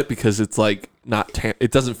about it because it's like not. It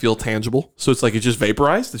doesn't feel tangible. So it's like it just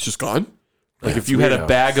vaporized. It's just gone. Like if you had a weird.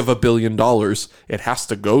 bag of $1 billion, it has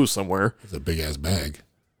to go somewhere. It's a big ass bag.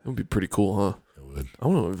 That would be pretty cool, huh? It would. I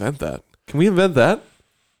want to invent that. Can we invent that?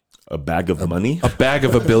 a bag of money. A bag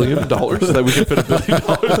of $1 billion so that we can fit $1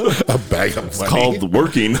 billion. A bag of money. Called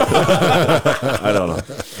working. I don't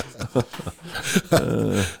know.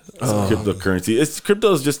 Cryptocurrency.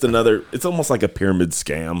 Crypto is just another. It's almost like a pyramid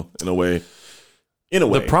scam in a way. In a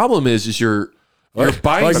way, The problem is you're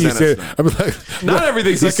buying. Like you something. said, I'm like, Not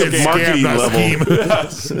everything's like said a scam, marketing not level.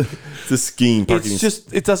 scheme. it's a scheme. Marketing. It's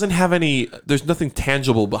just it doesn't have any. There's nothing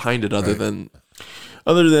tangible behind it other than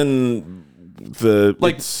Other than the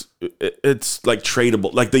Like- it's like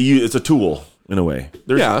tradable. Like it's a tool in a way.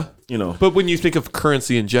 There's, yeah. you know. But when you think of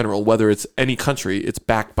currency in general, whether it's any country, it's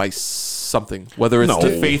backed by something. Whether it's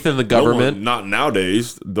the faith in the government, not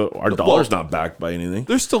nowadays. Our dollar's not backed by anything.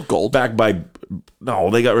 there's still gold. Backed by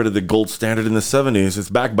they got rid of the gold standard in the 70s. It's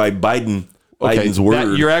backed by Biden's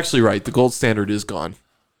word. You're actually right. The gold standard is gone,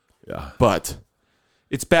 yeah. but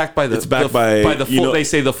it's backed by the. It's backed by by, the you full. know- they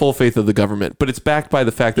say the full faith of the government, but it's backed by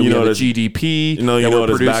the fact that You we know have a what GDP. You know that we're what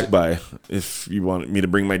it's producing. backed by. If you want me to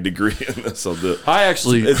bring my degree in this, I'll do it. I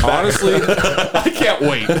actually, It's back- honestly, I can't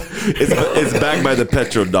wait. It's backed by the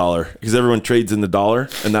petrodollar because everyone trades in the dollar,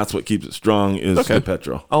 and that's what keeps it strong is Okay. the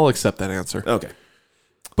petro. I'll accept that answer. Okay.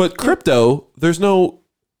 But crypto, there's no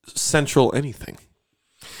central anything.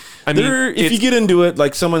 I mean, If it's- you get into it,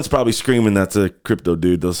 like someone's probably screaming that's a crypto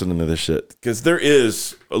dude listening to this shit because there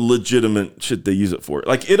is a legitimate shit they use it for.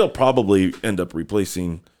 Like it'll probably end up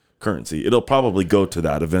replacing currency. It'll probably go to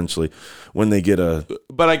that eventually when they get a.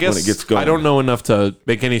 but I guess it gets going. I don't know enough to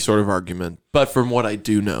make any sort of argument. But from what I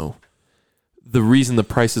do know, the reason the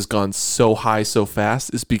price has gone so high so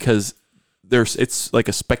fast is because it's like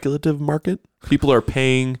a speculative market. People are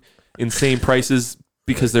paying insane prices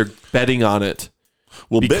because they're betting on it.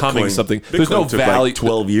 Well, becoming Bitcoin, something. Bitcoin There's no took value- like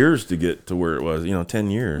 12 years to get to where it was. 10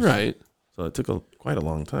 years. Right. So it took quite a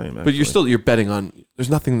long time. But you're actually. you're betting on there's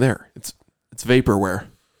nothing there. It's vaporware.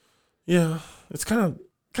 Yeah, it's kind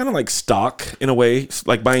of like stock in a way,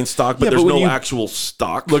 like buying stock, but Yeah, there's but when no you- actual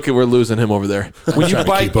stock. Look at we're losing him over there. When you Trying to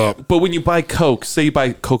buy keep up. but when you buy Coke, say you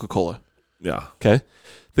buy Coca-Cola, Yeah, okay?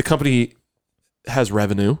 The company has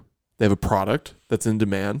revenue. They have a product that's in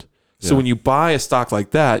demand. So Yeah. when you buy a stock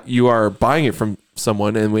like that, you are buying it from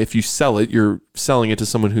someone, and if you sell it, you're selling it to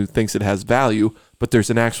someone who thinks it has value, but there's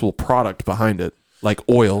an actual product behind it, like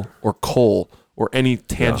oil or coal or any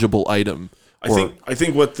tangible item. I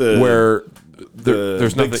think what the where the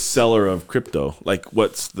there's big nothing. seller of crypto, like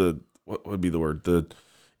what would be the word? The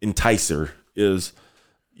enticer is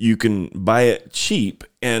you can buy it cheap.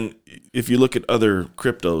 And if you look at other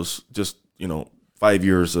cryptos, just, 5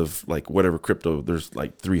 years of like whatever crypto, there's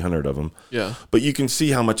like 300 of them. Yeah. But you can see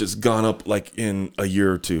how much it's gone up like in a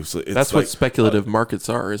year or two. So it's That's like, what speculative markets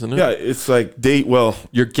are, isn't it? yeah, it's like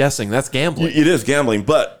You're guessing. That's gambling. it is gambling,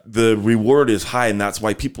 but the reward is high. And that's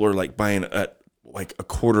why people are like buying at like a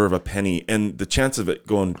quarter of a penny. And the chance of it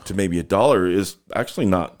going to maybe $1 is actually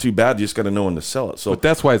not too bad. You just got to know when to sell it. So But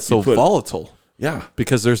that's why it's so volatile. yeah.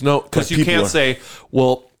 Because there's no, because Like you people can't are- say,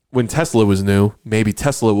 well, when Tesla was new, maybe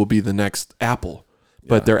Tesla will be the next Apple,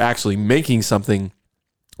 but they're actually making something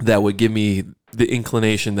that would give me the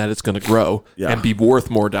inclination that it's going to grow Yeah. and be worth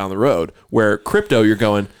more down the road. Where crypto, you're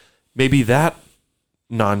going, maybe that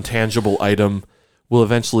non-tangible item will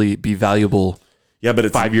eventually be valuable Yeah, but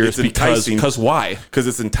it's 5 years it's enticing because why? because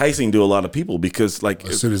it's enticing to a lot of people because like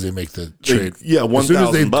As soon as they make the trade, yeah, as soon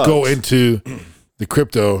as they $1,000 go into the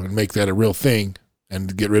crypto and make that a real thing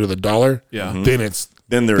and get rid of the dollar, Yeah. then it's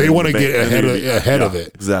then they want to then get they're- ahead of yeah,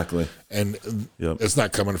 it, exactly. and Yep. it's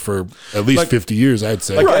not coming for at least 50 years, I'd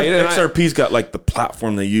say. Like Right, and XRP's got like the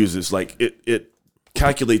platform they use is like it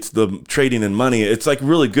calculates the trading and money. It's like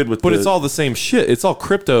really good with. But it's all the same shit. It's all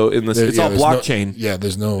crypto in this. It's all there's blockchain.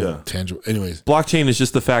 there's no Yeah. tangible. Anyways, Blockchain is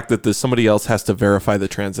just the fact that somebody else has to verify the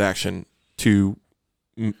transaction to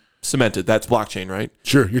cement it. That's blockchain, right?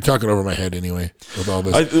 sure, you're talking over my head anyway with all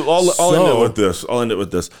this. I'll end it with this. I'll end it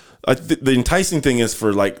with this. The enticing thing is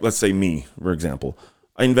for like, let's say me, for example,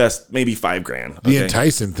 I invest maybe $5,000. the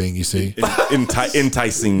enticing thing, you see,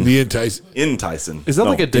 Enticing. the entice. Enticing. Is that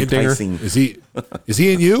like a dick dinger? enticing. Is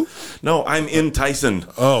he in you? No, I'm enticing.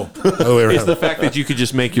 Oh, other way It's around. the fact that you could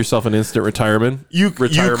just make yourself an instant retirement. You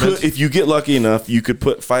retirement. could, if you get lucky enough, you could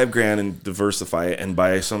put $5,000 and diversify it and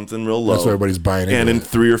buy something real low. That's what everybody's buying And into. in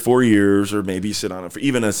 3 or 4 years, or maybe sit on it for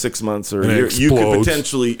even a 6 months or a And it year, you could explodes.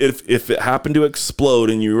 potentially, if it happened to explode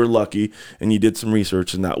and you were lucky and you did some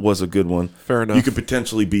research and that was a good one, Fair enough. you could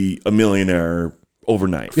potentially be a millionaire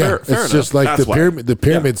overnight. Yeah, fair it's just like That's the why.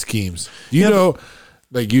 pyramid schemes. You know,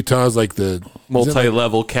 like Utah's like the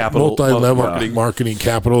Multi-level capital. multi-level marketing. marketing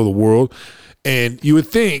capital of the world, and you would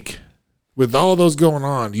think with all those going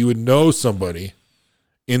on, you would know somebody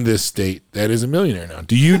in this state that is a millionaire now.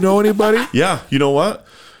 Do you know anybody? Yeah, you know what?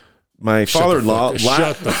 My father-in-law.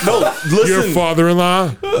 Shut the fuck. No, Your listen.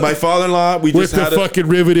 father-in-law My father-in-law. We with just the had fucking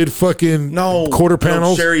riveted fucking quarter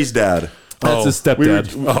panels. Sherry's dad. That's his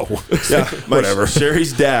stepdad. Yeah, whatever.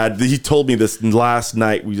 Sherry's dad. He told me this last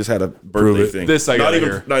night. We just had a birthday it. thing. This I not gotta even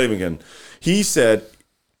hear. not even again. He said,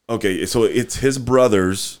 "Okay, so it's his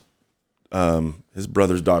brother's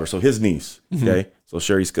daughter. So his niece. Okay, so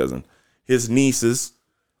Sherry's cousin. His niece's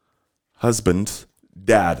husband's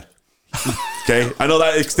dad. Okay, I know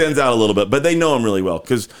that extends out a little bit, but they know him really well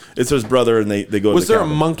because it's his brother, and they go. Was to the there a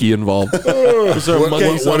cabin. monkey involved? Was there a monkey?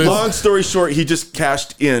 Okay, so What is- long story short, he just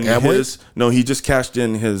cashed in Amway? he just cashed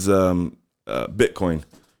in his Bitcoin.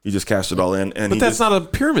 He just cashed it all in, and But that's not a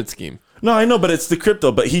pyramid scheme. No, I know, but it's the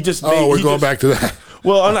crypto. But he just Oh, we're going back to that.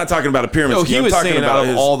 Well, I'm not talking about a pyramid. No, scheme. he I'm was talking saying about out of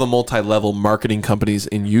his, all the multi-level marketing companies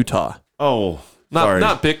in Utah, sorry.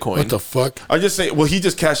 not Bitcoin. What the fuck? I just say, well, he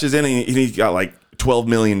just cashes in, and he got like $12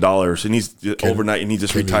 million, and he's overnight, and he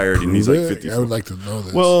just retired, and he's like Prove it? 50. I would like to know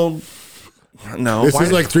this. Well, no, this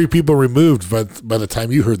is like 3 people removed by the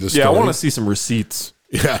time you heard this. Yeah, I story. want to see some receipts.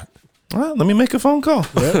 Yeah. well, let me make a phone call.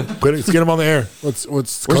 Yeah, let's get him on the air. What's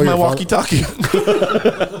Where's call my your father- walkie-talkie?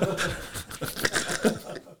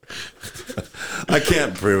 I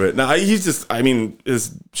can't prove it. No, he's just. I mean,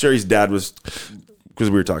 Sherry's dad was because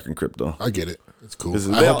we were talking crypto. I get it. It's cool. This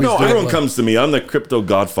is- I hope he's doing everyone well. comes to me. I'm the crypto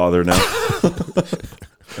godfather now.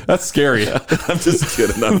 That's scary. I'm just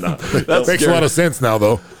kidding. I'm not. That's Makes scary. a lot of sense now,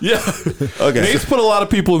 though. Yeah. Okay. Nate's put a lot of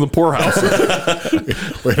people in the poorhouse.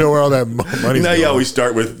 We know where all that money's Now, going. yeah, we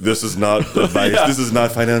start with this is not advice. Yeah. This is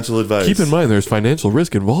not financial advice. Keep in mind, there's financial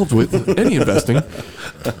risk involved with any investing.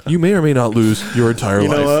 You may or may not lose your entire You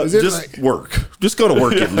life. know what? Is it Just like- work. Just go to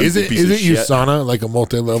work. You Is lazy it piece of shit. USANA like a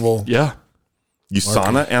multi-level? Yeah.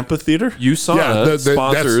 USANA amphitheater? USANA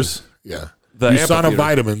sponsors. Yeah. the USANA amphitheater.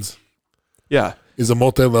 Vitamins Yeah. is a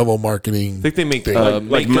multi-level marketing. I think they make thing.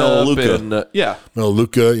 Like makeup Melaleuca. and yeah.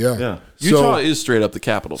 Melaleuca, yeah. Yeah. Utah So, is straight up the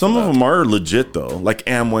capital. Some for of that. them are legit though, like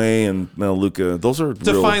Amway and Melaleuca. Those are real.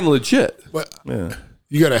 Define legit. but Yeah.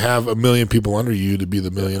 you got to have 1 million people under you to be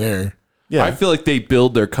the millionaire. Yeah. I feel like they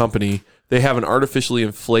build their company. They have an artificially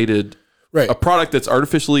inflated, Right. a product that's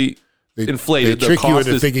artificially They, inflated. They trick the you cost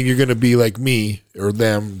into is, thinking you're going to be like me or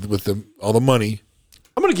them with all the money.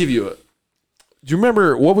 I'm going to give you a. Do you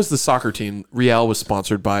remember what was the soccer team? Real was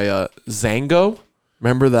sponsored by Zango.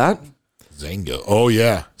 Remember that? Zango. Oh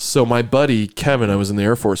yeah. So my buddy Kevin, I was in the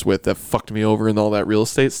Air Force with, that fucked me over and all that real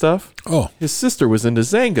estate stuff. Oh, His sister was into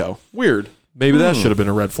Zango. Weird. Maybe that should have been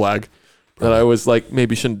a red flag. That I was like,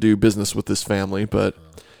 maybe shouldn't do business with this family. But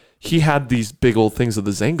he had these big old things of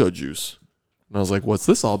the Zango juice. And I was like, what's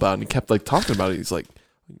this all about? And he kept like talking about it. He's like,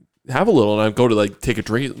 have a little. And I'd go to like take a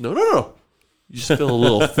drink. No. You just fill a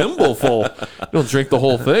little thimble full. You don't drink the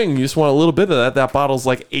whole thing. You just want a little bit of that. That bottle's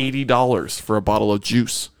like $80 for a bottle of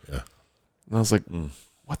juice. Yeah. And I was like,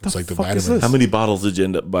 what the It's like the fuck is vitamins. this? How many bottles did you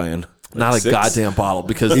end up buying? Not Like a goddamn bottle,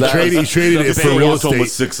 because He traded it for real One with estate.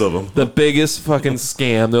 6 of them. the biggest fucking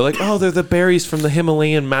scam. They're like, oh, they're the berries from the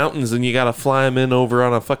Himalayan mountains, and you got to fly them in over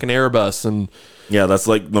on a fucking Airbus. And Yeah, that's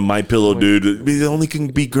like the My Pillow dude. It only can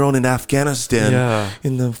be grown in Afghanistan, Yeah.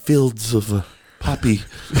 in the fields of poppy.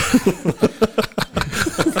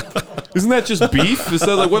 isn't that just beef? Is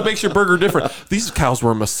that like, what makes your burger different? These cows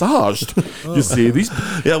were massaged. You see, these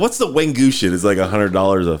Yeah, what's the Wagyu shit? It's like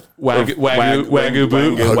 $100 a Wagyu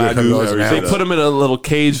boot. $100 They put them in a little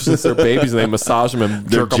cage since they're babies, and they massage them and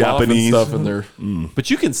They're jerk them off and Japanese. stuff. And they're, but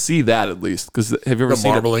you can see that at least, because have you ever The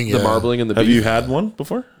seen marbling, the yeah. marbling and the Have beef? you had one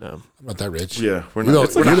before? No. I'm not that rich. Yeah, we're You're not.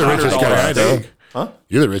 the, you're the richest $100 guy I know. steak. Huh?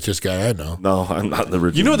 You're the richest guy I know. No, I'm not the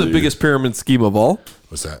richest. You know the dude. biggest pyramid scheme of all?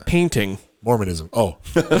 What's that? Painting. Mormonism. Oh,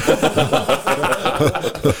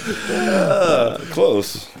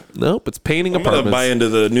 Close. Nope, it's painting I'm gonna apartments. buy into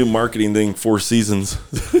the new marketing thing, Four Seasons,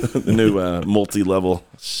 the new multi-level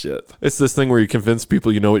shit. It's this thing where you convince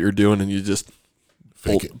people you know what you're doing, and you just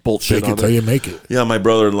fake it. bullshit Fake on it till it. you make it. Yeah, my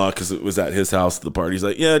brother-in-law, because it was at his house at the party. He's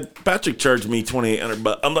like, "Yeah, Patrick charged me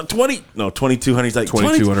 $2,800. I'm like, 2,200. He's like,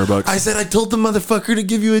 $2,200. I said, I told the motherfucker to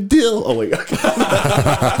give you a deal. Oh my god.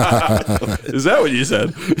 Is that what you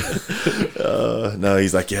said? No,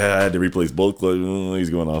 he's like, yeah, I had to replace both clothes. He's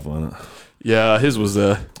going off on it. Yeah, his was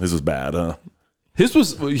This was bad, huh?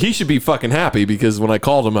 he should be fucking happy, because when I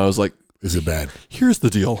called him, I was like, Is it bad? here's the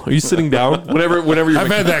deal. Are you sitting down? Whenever your I've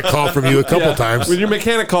had that call from you a couple times. when your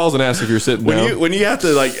mechanic calls and asks if you're sitting down. When you have to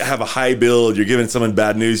like have a high build, you're giving someone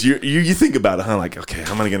bad news. You think about it, huh? Like, okay,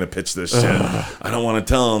 how am I going to pitch this shit? I don't want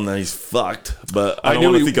to tell him that he's fucked, but I don't knew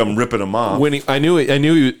want to he- think I'm ripping him off. I knew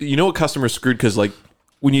you know what customers screwed, because like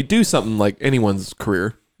when you do something like anyone's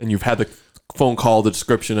career and you've had the phone call, the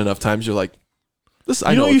description enough times, you're like, this.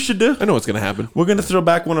 I You know what you should do? I know what's gonna happen. We're going to throw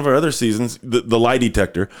back one of our other seasons, the lie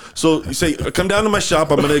detector. So you say, come down to my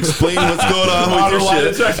shop. I'm going to explain what's going on with your lie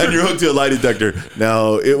shit. detector. And you're hooked to a lie detector.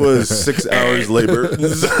 Now, it was 6 hours labor. And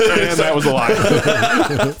that was a lie.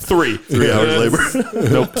 3 hours labor.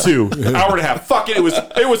 Nope, 2 hour and a half. Fuck it. It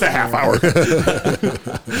was a half hour.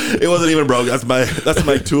 It wasn't even broke. That's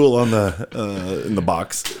my tool on the in the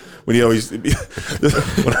box. When he always when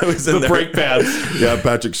I was in The there, brake pads. Yeah,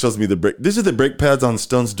 Patrick shows me the brake. These are the brake pads on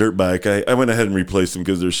Stone's dirt bike. I went ahead and replaced them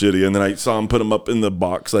because they're shitty, and then I saw him put them up in the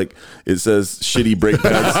box like it says shitty brake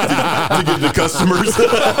pads to give the customers.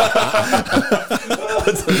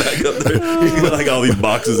 Puts them back up there. He got like all these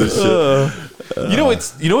boxes of shit. You know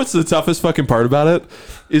what's the toughest fucking part about it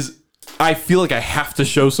is I feel like I have to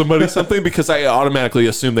show somebody something, because I automatically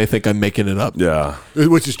assume they think I'm making it up. Yeah,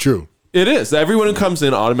 Which is true. It is. Everyone who comes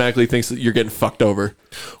in automatically thinks that you're getting fucked over.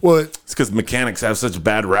 Well, it's because mechanics have such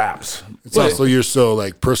bad raps. it's also you're so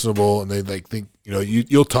like personable, and they like think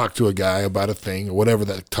you'll talk to a guy about a thing or whatever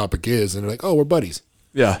that topic is, and they're like, oh, we're buddies,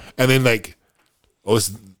 Yeah. and then like, oh,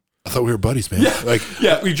 I thought we were buddies, man. Like,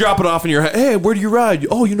 Yeah, we drop it off in your head. Hey, where do you ride?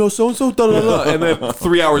 Oh, you know so-and-so? Da, da, da. And then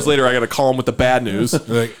 3 hours later, I got to call him with the bad news.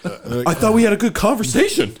 like, I thought we had a good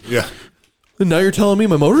conversation. yeah. And now you're telling me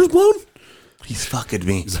my motor's blown? He's fucking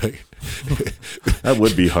me. It's like, That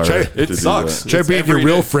would be hard. Try- to It do sucks. that. try It's being your every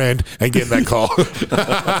real day. friend and getting that call.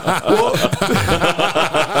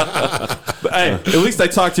 Hey, at least I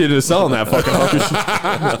talked you into selling that fucking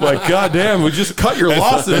hooker. Like, goddamn, we just cut your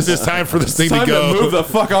losses. It's time for this thing It's time to go. move the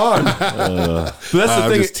fuck on. But that's the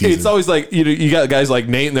I'm thing. just teasing. It's always like, you got guys like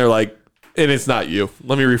Nate, and they're like, and it's not you.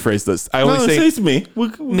 Let me rephrase this. I No, always say say it's me.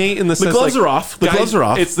 Nate in the sense gloves like, are off. The guys- gloves are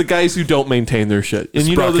off. It's the guys who don't maintain their shit, and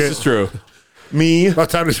you know this Sprocket. is true. Me. About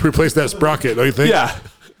time to replace that sprocket, don't you think? Yeah,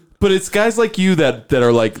 but it's guys like you that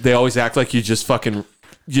are like, they always act like you just fucking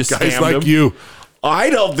just Guys scammed like them. you.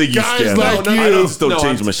 I don't think you Guys stand like out. you. I just don't No,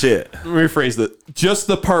 change I'm- my shit. Let me rephrase that. Just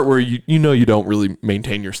the part where you know you don't really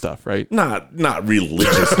maintain your stuff, right? Not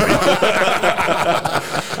religiously.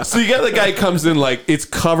 So you got the guy comes in like it's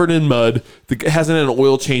covered in mud, hasn't had an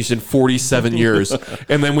oil changed in 47 years,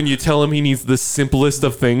 and then when you tell him he needs the simplest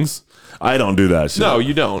of things, I don't do that shit. no,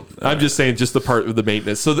 you don't. I'm just saying just the part of the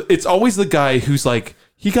maintenance. So it's always the guy who's like,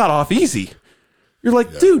 he got off easy. You're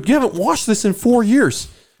like, dude, you haven't washed this in 4 years.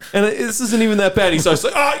 And this isn't even that bad. He's always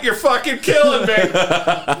like, oh, you're fucking killing me.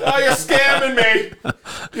 Oh, you're scamming me.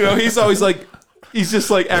 You know, he's always like, he's just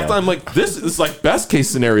like, acting. I'm like, this is like best case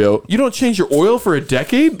scenario. You don't change your oil for a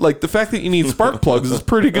decade? Like, the fact that you need spark plugs is a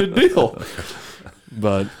pretty good deal.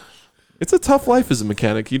 But it's a tough life as a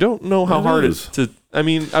mechanic. You don't know how hard it is to, I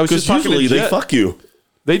mean, I was just Because talking to usually Jed. they fuck you.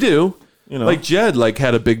 They do. You know. Like Jed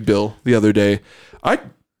had a big bill the other day. I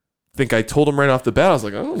think I told him right off the bat, I was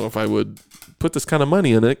like, I don't know if I would put this kind of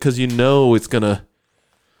money in it because you know it's going to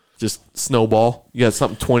just snowball. You got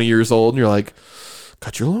something 20 years old and you're like,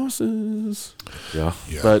 cut your losses. Yeah.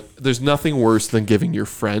 But there's nothing worse than giving your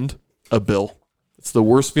friend a bill. It's the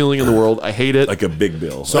worst feeling in the world. I hate it. Like a big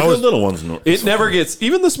bill. So Like I was- the little ones. It never gets,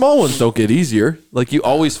 even the small ones don't get easier. Like you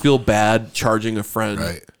always feel bad charging a friend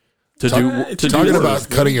Right. to do Talking work. about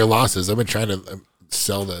cutting your losses, I've been trying to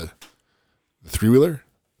sell the 3-wheeler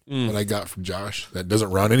that I got from Josh that doesn't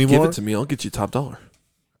run anymore. Give it to me. I'll get you top dollar.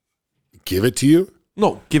 Give it to you?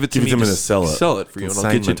 No, give it to Give it me. to me to Just sell it. Sell it for you, and I'll get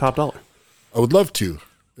you Consignment. top dollar. I would love to.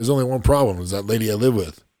 There's only one problem: is that lady I live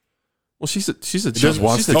with. Well, she's a just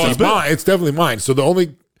wants to Oh, keep it's mine. It's definitely mine. So the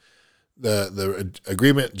only the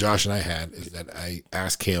agreement Josh and I had is that I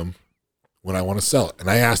ask him when I want to sell it, and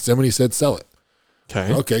I asked him, and he said sell it.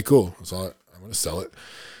 Okay. Okay, cool. So I'm going to sell it.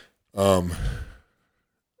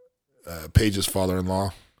 Paige's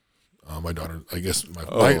father-in-law, my daughter, I guess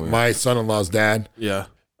my son-in-law's dad. Yeah.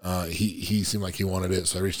 He seemed like he wanted it,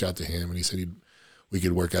 so I reached out to him, and he said we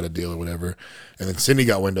could work out a deal or whatever. And then Cindy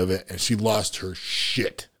got wind of it, and she lost her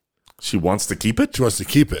shit. She wants to keep it? She wants to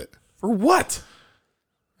keep it. For what?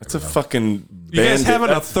 That's a fucking You guys bandit. having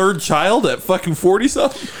a third child at fucking 40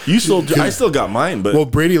 something? I still got mine, but Well,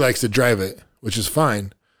 Brady likes to drive it, which is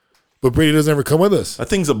fine, but Brady doesn't ever come with us. that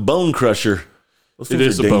thing's a bone crusher. Those It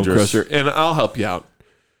things is are a bone dangerous. crusher, and I'll help you out.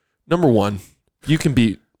 Number one, you can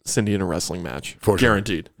beat Cindy in a wrestling match, For sure.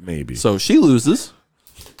 guaranteed. Maybe. So she loses.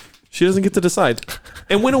 She doesn't get to decide.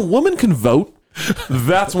 And when a woman can vote,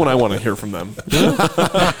 that's when I want to hear from them.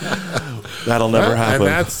 That'll never happen. And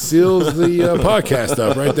that seals the podcast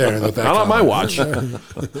up right there. Not on my watch.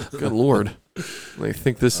 Good Lord. They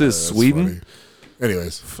think this is Sweden. Funny.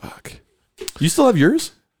 Anyways, Fuck. You still have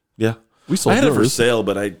yours? Yeah. We sold I had it for yours. sale,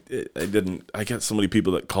 but I didn't. I got so many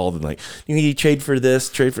people that called and like, you need to trade for this,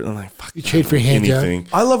 trade for. I'm like, fuck, you trade for your hand job? anything.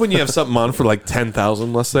 I love when you have something on for like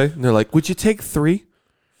 10,000, let's say, and they're like, "Would you take 3?"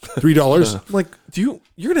 $3. I'm like, you're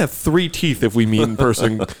gonna have 3 teeth if we meet in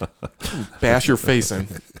person. Bash your face in,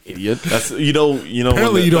 idiot. That's you know.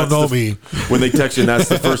 Apparently, when you don't that's know the- me. When they text you, and that's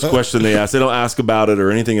the first question they ask. They don't ask about it or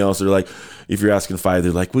anything else. They're like, if you're asking 5,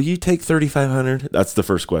 they're like, will you take 3,500? That's the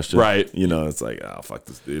first question, Right. You know, it's like, oh fuck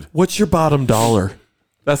this dude. What's your bottom dollar?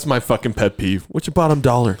 That's my fucking pet peeve. What's your bottom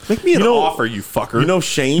dollar? Make me an offer, you fucker. You know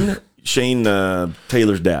Shane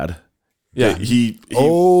Taylor's dad. yeah. He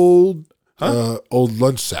Old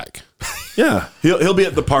lunch sack. yeah. He'll be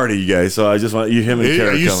at the party, you guys. So I just want him and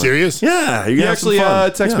Kara Are you coming. serious? Yeah, you're He gonna actually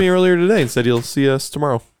have some texted fun. me earlier today and said he'll see us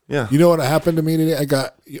tomorrow. Yeah. You know what happened to me today? I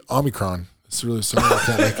got Omicron. It's really sorry. I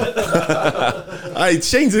can't make it.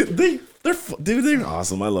 Shane's they're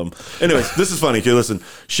awesome. I love them. Anyways, this is funny. Okay, listen.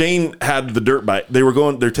 Shane had the dirt bike.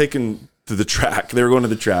 They're taking to the track. They were going to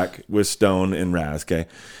the track with Stone and Raz. Okay,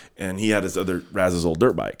 and he had Raz's old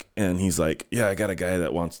dirt bike, and he's like, "Yeah, I got a guy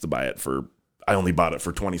that wants to buy it for. I only bought it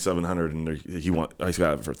for $2,700, and I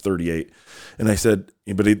got it for $38." And I said,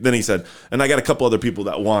 then he said, and I got a couple other people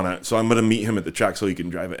that want it, so I'm going to meet him at the track so he can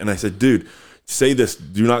drive it. And I said, dude, say this.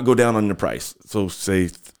 Do not go down on the price. So say,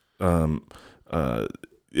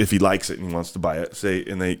 if he likes it and he wants to buy it,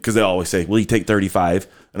 because they always say, will you take 35?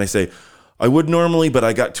 And I say, I would normally, but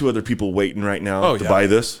I got 2 other people waiting right now to buy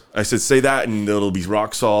this. I said, say that and it'll be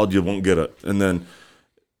rock solid. You won't get it. And then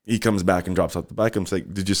he comes back and drops off the bike. I'm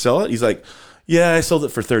like, did you sell it? He's like, yeah, I sold it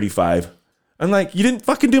for 35. I'm like, you didn't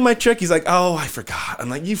fucking do my trick. He's like, oh, I forgot. I'm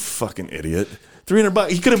like, you fucking idiot. $300.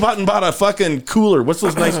 He could have bought a fucking cooler. What's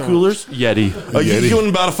those nice coolers? Yeti. He could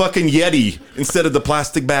have bought a fucking Yeti instead of the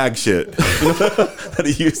plastic bag shit that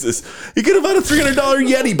he uses. He could have bought a $300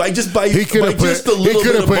 Yeti by just a little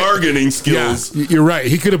bit of bargaining skills. Yeah, you're right.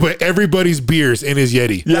 He could have put everybody's beers in his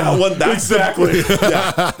Yeti. Exactly.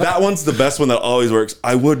 That one's the best one that always works.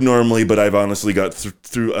 I would normally, but I've honestly got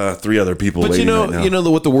through 3 other people. But waiting right now.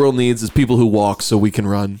 what the world needs is people who walk so we can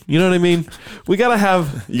run. You know what I mean? We gotta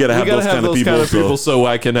have those kind of people, so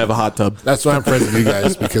I can have a hot tub. That's why I'm friends with you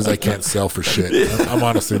guys, because I can't sell for shit. I'm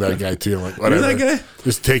honestly that guy too. I'm like, whatever. You're that guy?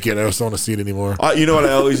 Just take it. I just don't want to see it anymore. You know what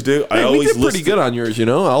I always do? I Hey, we always did pretty list. good on yours,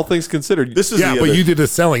 all things considered. This is Yeah, the but other- you did the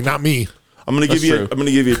selling, not me. I'm gonna give That's you. true. I'm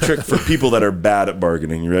gonna give you a trick for people that are bad at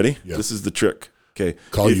bargaining. You ready? Yeah. This is the trick. Okay.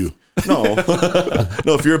 Call you. No,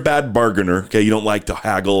 no. If you're a bad bargainer, okay, you don't like to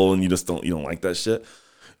haggle and you don't like that shit.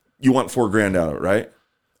 You want $4,000 out of it, right?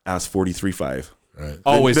 Ask 43.5. Right.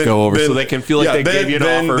 Always go over so they can feel like they gave you an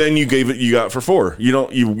offer. Then you got for 4.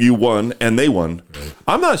 You won and they won.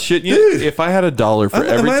 I'm not shitting you. If I had $1 for every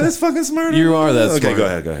Am I time, this fucking smart? You are that Okay,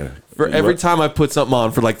 smart. go ahead. for every time I put something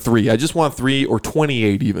on for like 3, I just want 3 or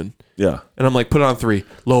 28 even. Yeah. And I'm like, put it on 3,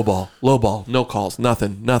 low ball, no calls,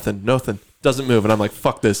 nothing. Doesn't move. And I'm like,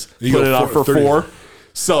 fuck this. You Put go it on for 30. 4,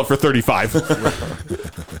 sell it for 35.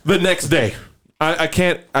 The next day. I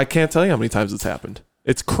can't tell you how many times it's happened.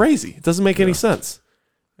 It's crazy. It doesn't make any sense.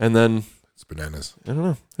 And then It's bananas. I don't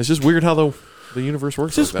know. It's just weird how the universe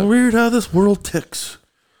works. It's just like that. weird how this world ticks.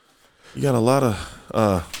 You got a lot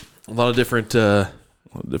of different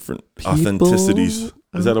different authenticities.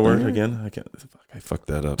 Is that a word again? I fucked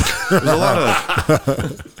that up. There's a lot of.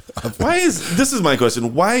 This is my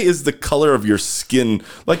question. Why is the color of your skin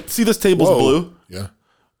like? See, this table's blue. Yeah.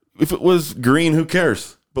 If it was green, who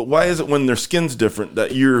cares? But why is it when their skin's different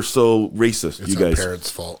that you're so racist? It's you our guys. parents'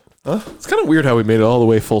 fault. It's kind of weird how we made it all the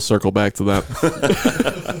way full circle back to that.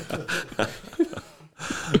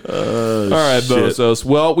 All right, bozos.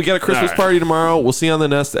 Well, we got a Christmas party tomorrow. We'll see you on the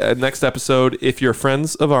next episode. If you're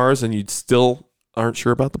friends of ours and you still aren't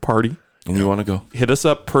sure about the party, And you want to go? hit us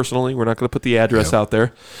up personally. We're not going to put the address out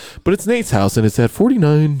there, but it's Nate's house and it's at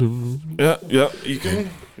 49. Yeah. You can.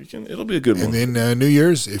 It'll be a good one. And then New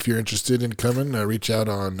Year's, if you're interested in coming, reach out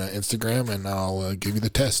on Instagram and I'll give you the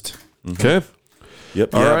test. Okay.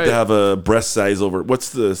 Yep. You All have right. to have a breast size over. What's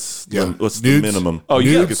this? Yeah. What's Nudes. the minimum? Oh,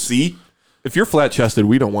 you you got- see. If you're flat chested,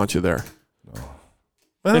 we don't want you there.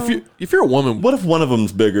 Well, If you're a woman, what if one of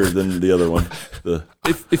them's bigger than the other one?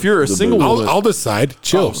 if you're a single boob. woman, I'll decide.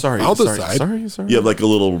 Chill. oh, sorry, I'll sorry, decide. sorry. You have like a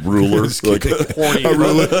little ruler. Just like Horny.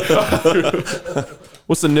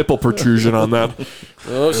 What's the nipple protrusion on that?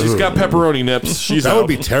 Oh, she's got pepperoni nips. She's That out. would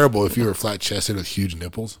be terrible if you were flat chested with huge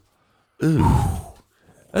nipples.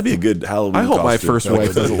 that'd be a good Halloween. I hope my costume. first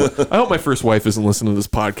wife isn't. I hope my first wife isn't listening to this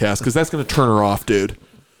podcast because that's going to turn her off, dude.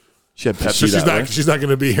 She had Pepsi. So she's not going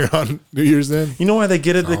to be here on New Year's then. You know why they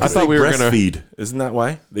get it? I thought we were gonna- breastfeed. Isn't that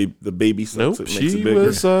why the baby sucks? Nope, it makes she it bigger.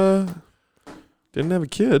 was didn't have a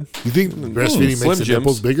kid. You think breastfeeding Slim makes the Jims.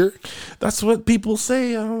 nipples bigger? That's what people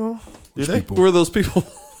say. I don't know. Do they? people? Who are those people?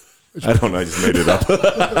 I don't know. I just made it up.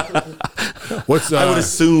 What's I would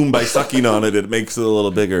assume by sucking on it, it makes it a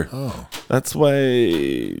little bigger. Oh. That's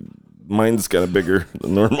why mine's kind of bigger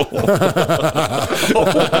than normal.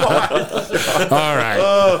 all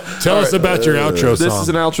right. Tell us about your outro This song. is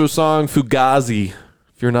an outro song, Fugazi.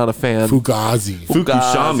 If you're not a fan, Fugazi.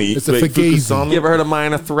 Fukushami. It's a fugazi. you ever heard of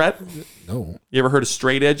Minor Threat? No. You ever heard of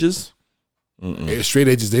Straight Edges? Hey, straight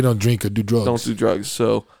edges, they don't drink or do drugs. Don't do drugs.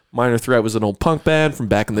 So Minor Threat was an old punk band from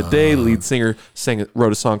back in the day. Lead singer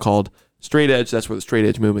wrote a song called Straight Edge. That's where the straight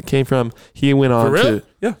edge movement came from. He went on For real?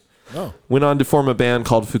 to Oh. went on to form a band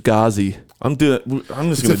called Fugazi. I'm just It's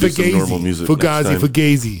going a to do some normal fugazi. music. Fugazi, next time.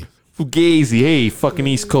 fugazi. Fugazi, hey, fucking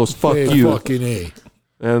East Coast, fuck Hey, you. fucking A.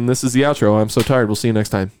 And this is the outro. I'm so tired. We'll see you next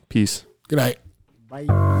time. Peace. Good night.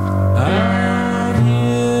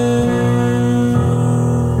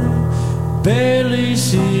 Barely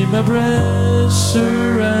see my breath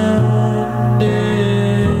surrounded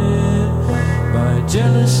by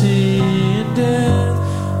jealousy and death.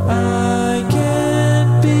 I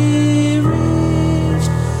can't be reached,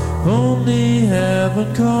 only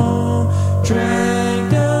heaven call,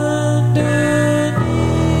 dragged underneath,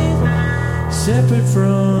 separate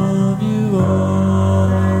from you all.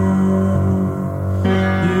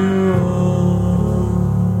 You all.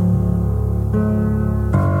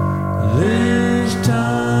 This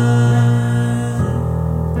time,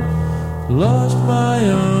 lost my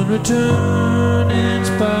own return in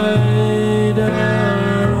spite of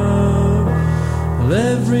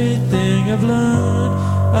everything I've learned.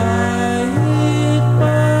 I hit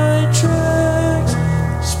my tracks,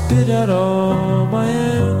 spit out all my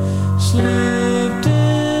air, slipped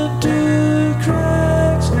into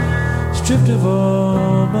cracks, stripped of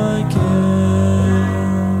all my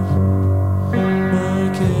cares, my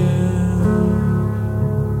cares.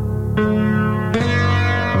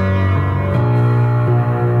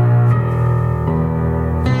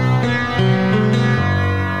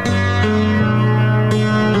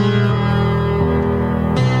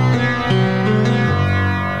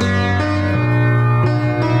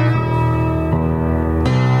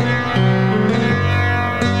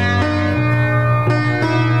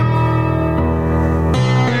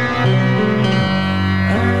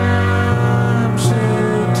 I'm so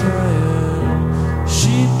tired.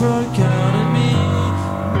 Sheep are counting me.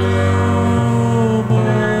 No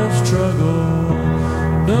more struggle.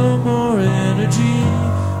 No more.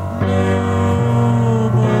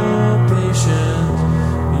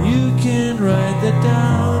 write that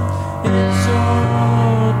down. It's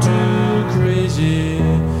all too crazy.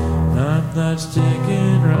 I'm not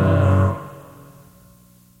sticking around.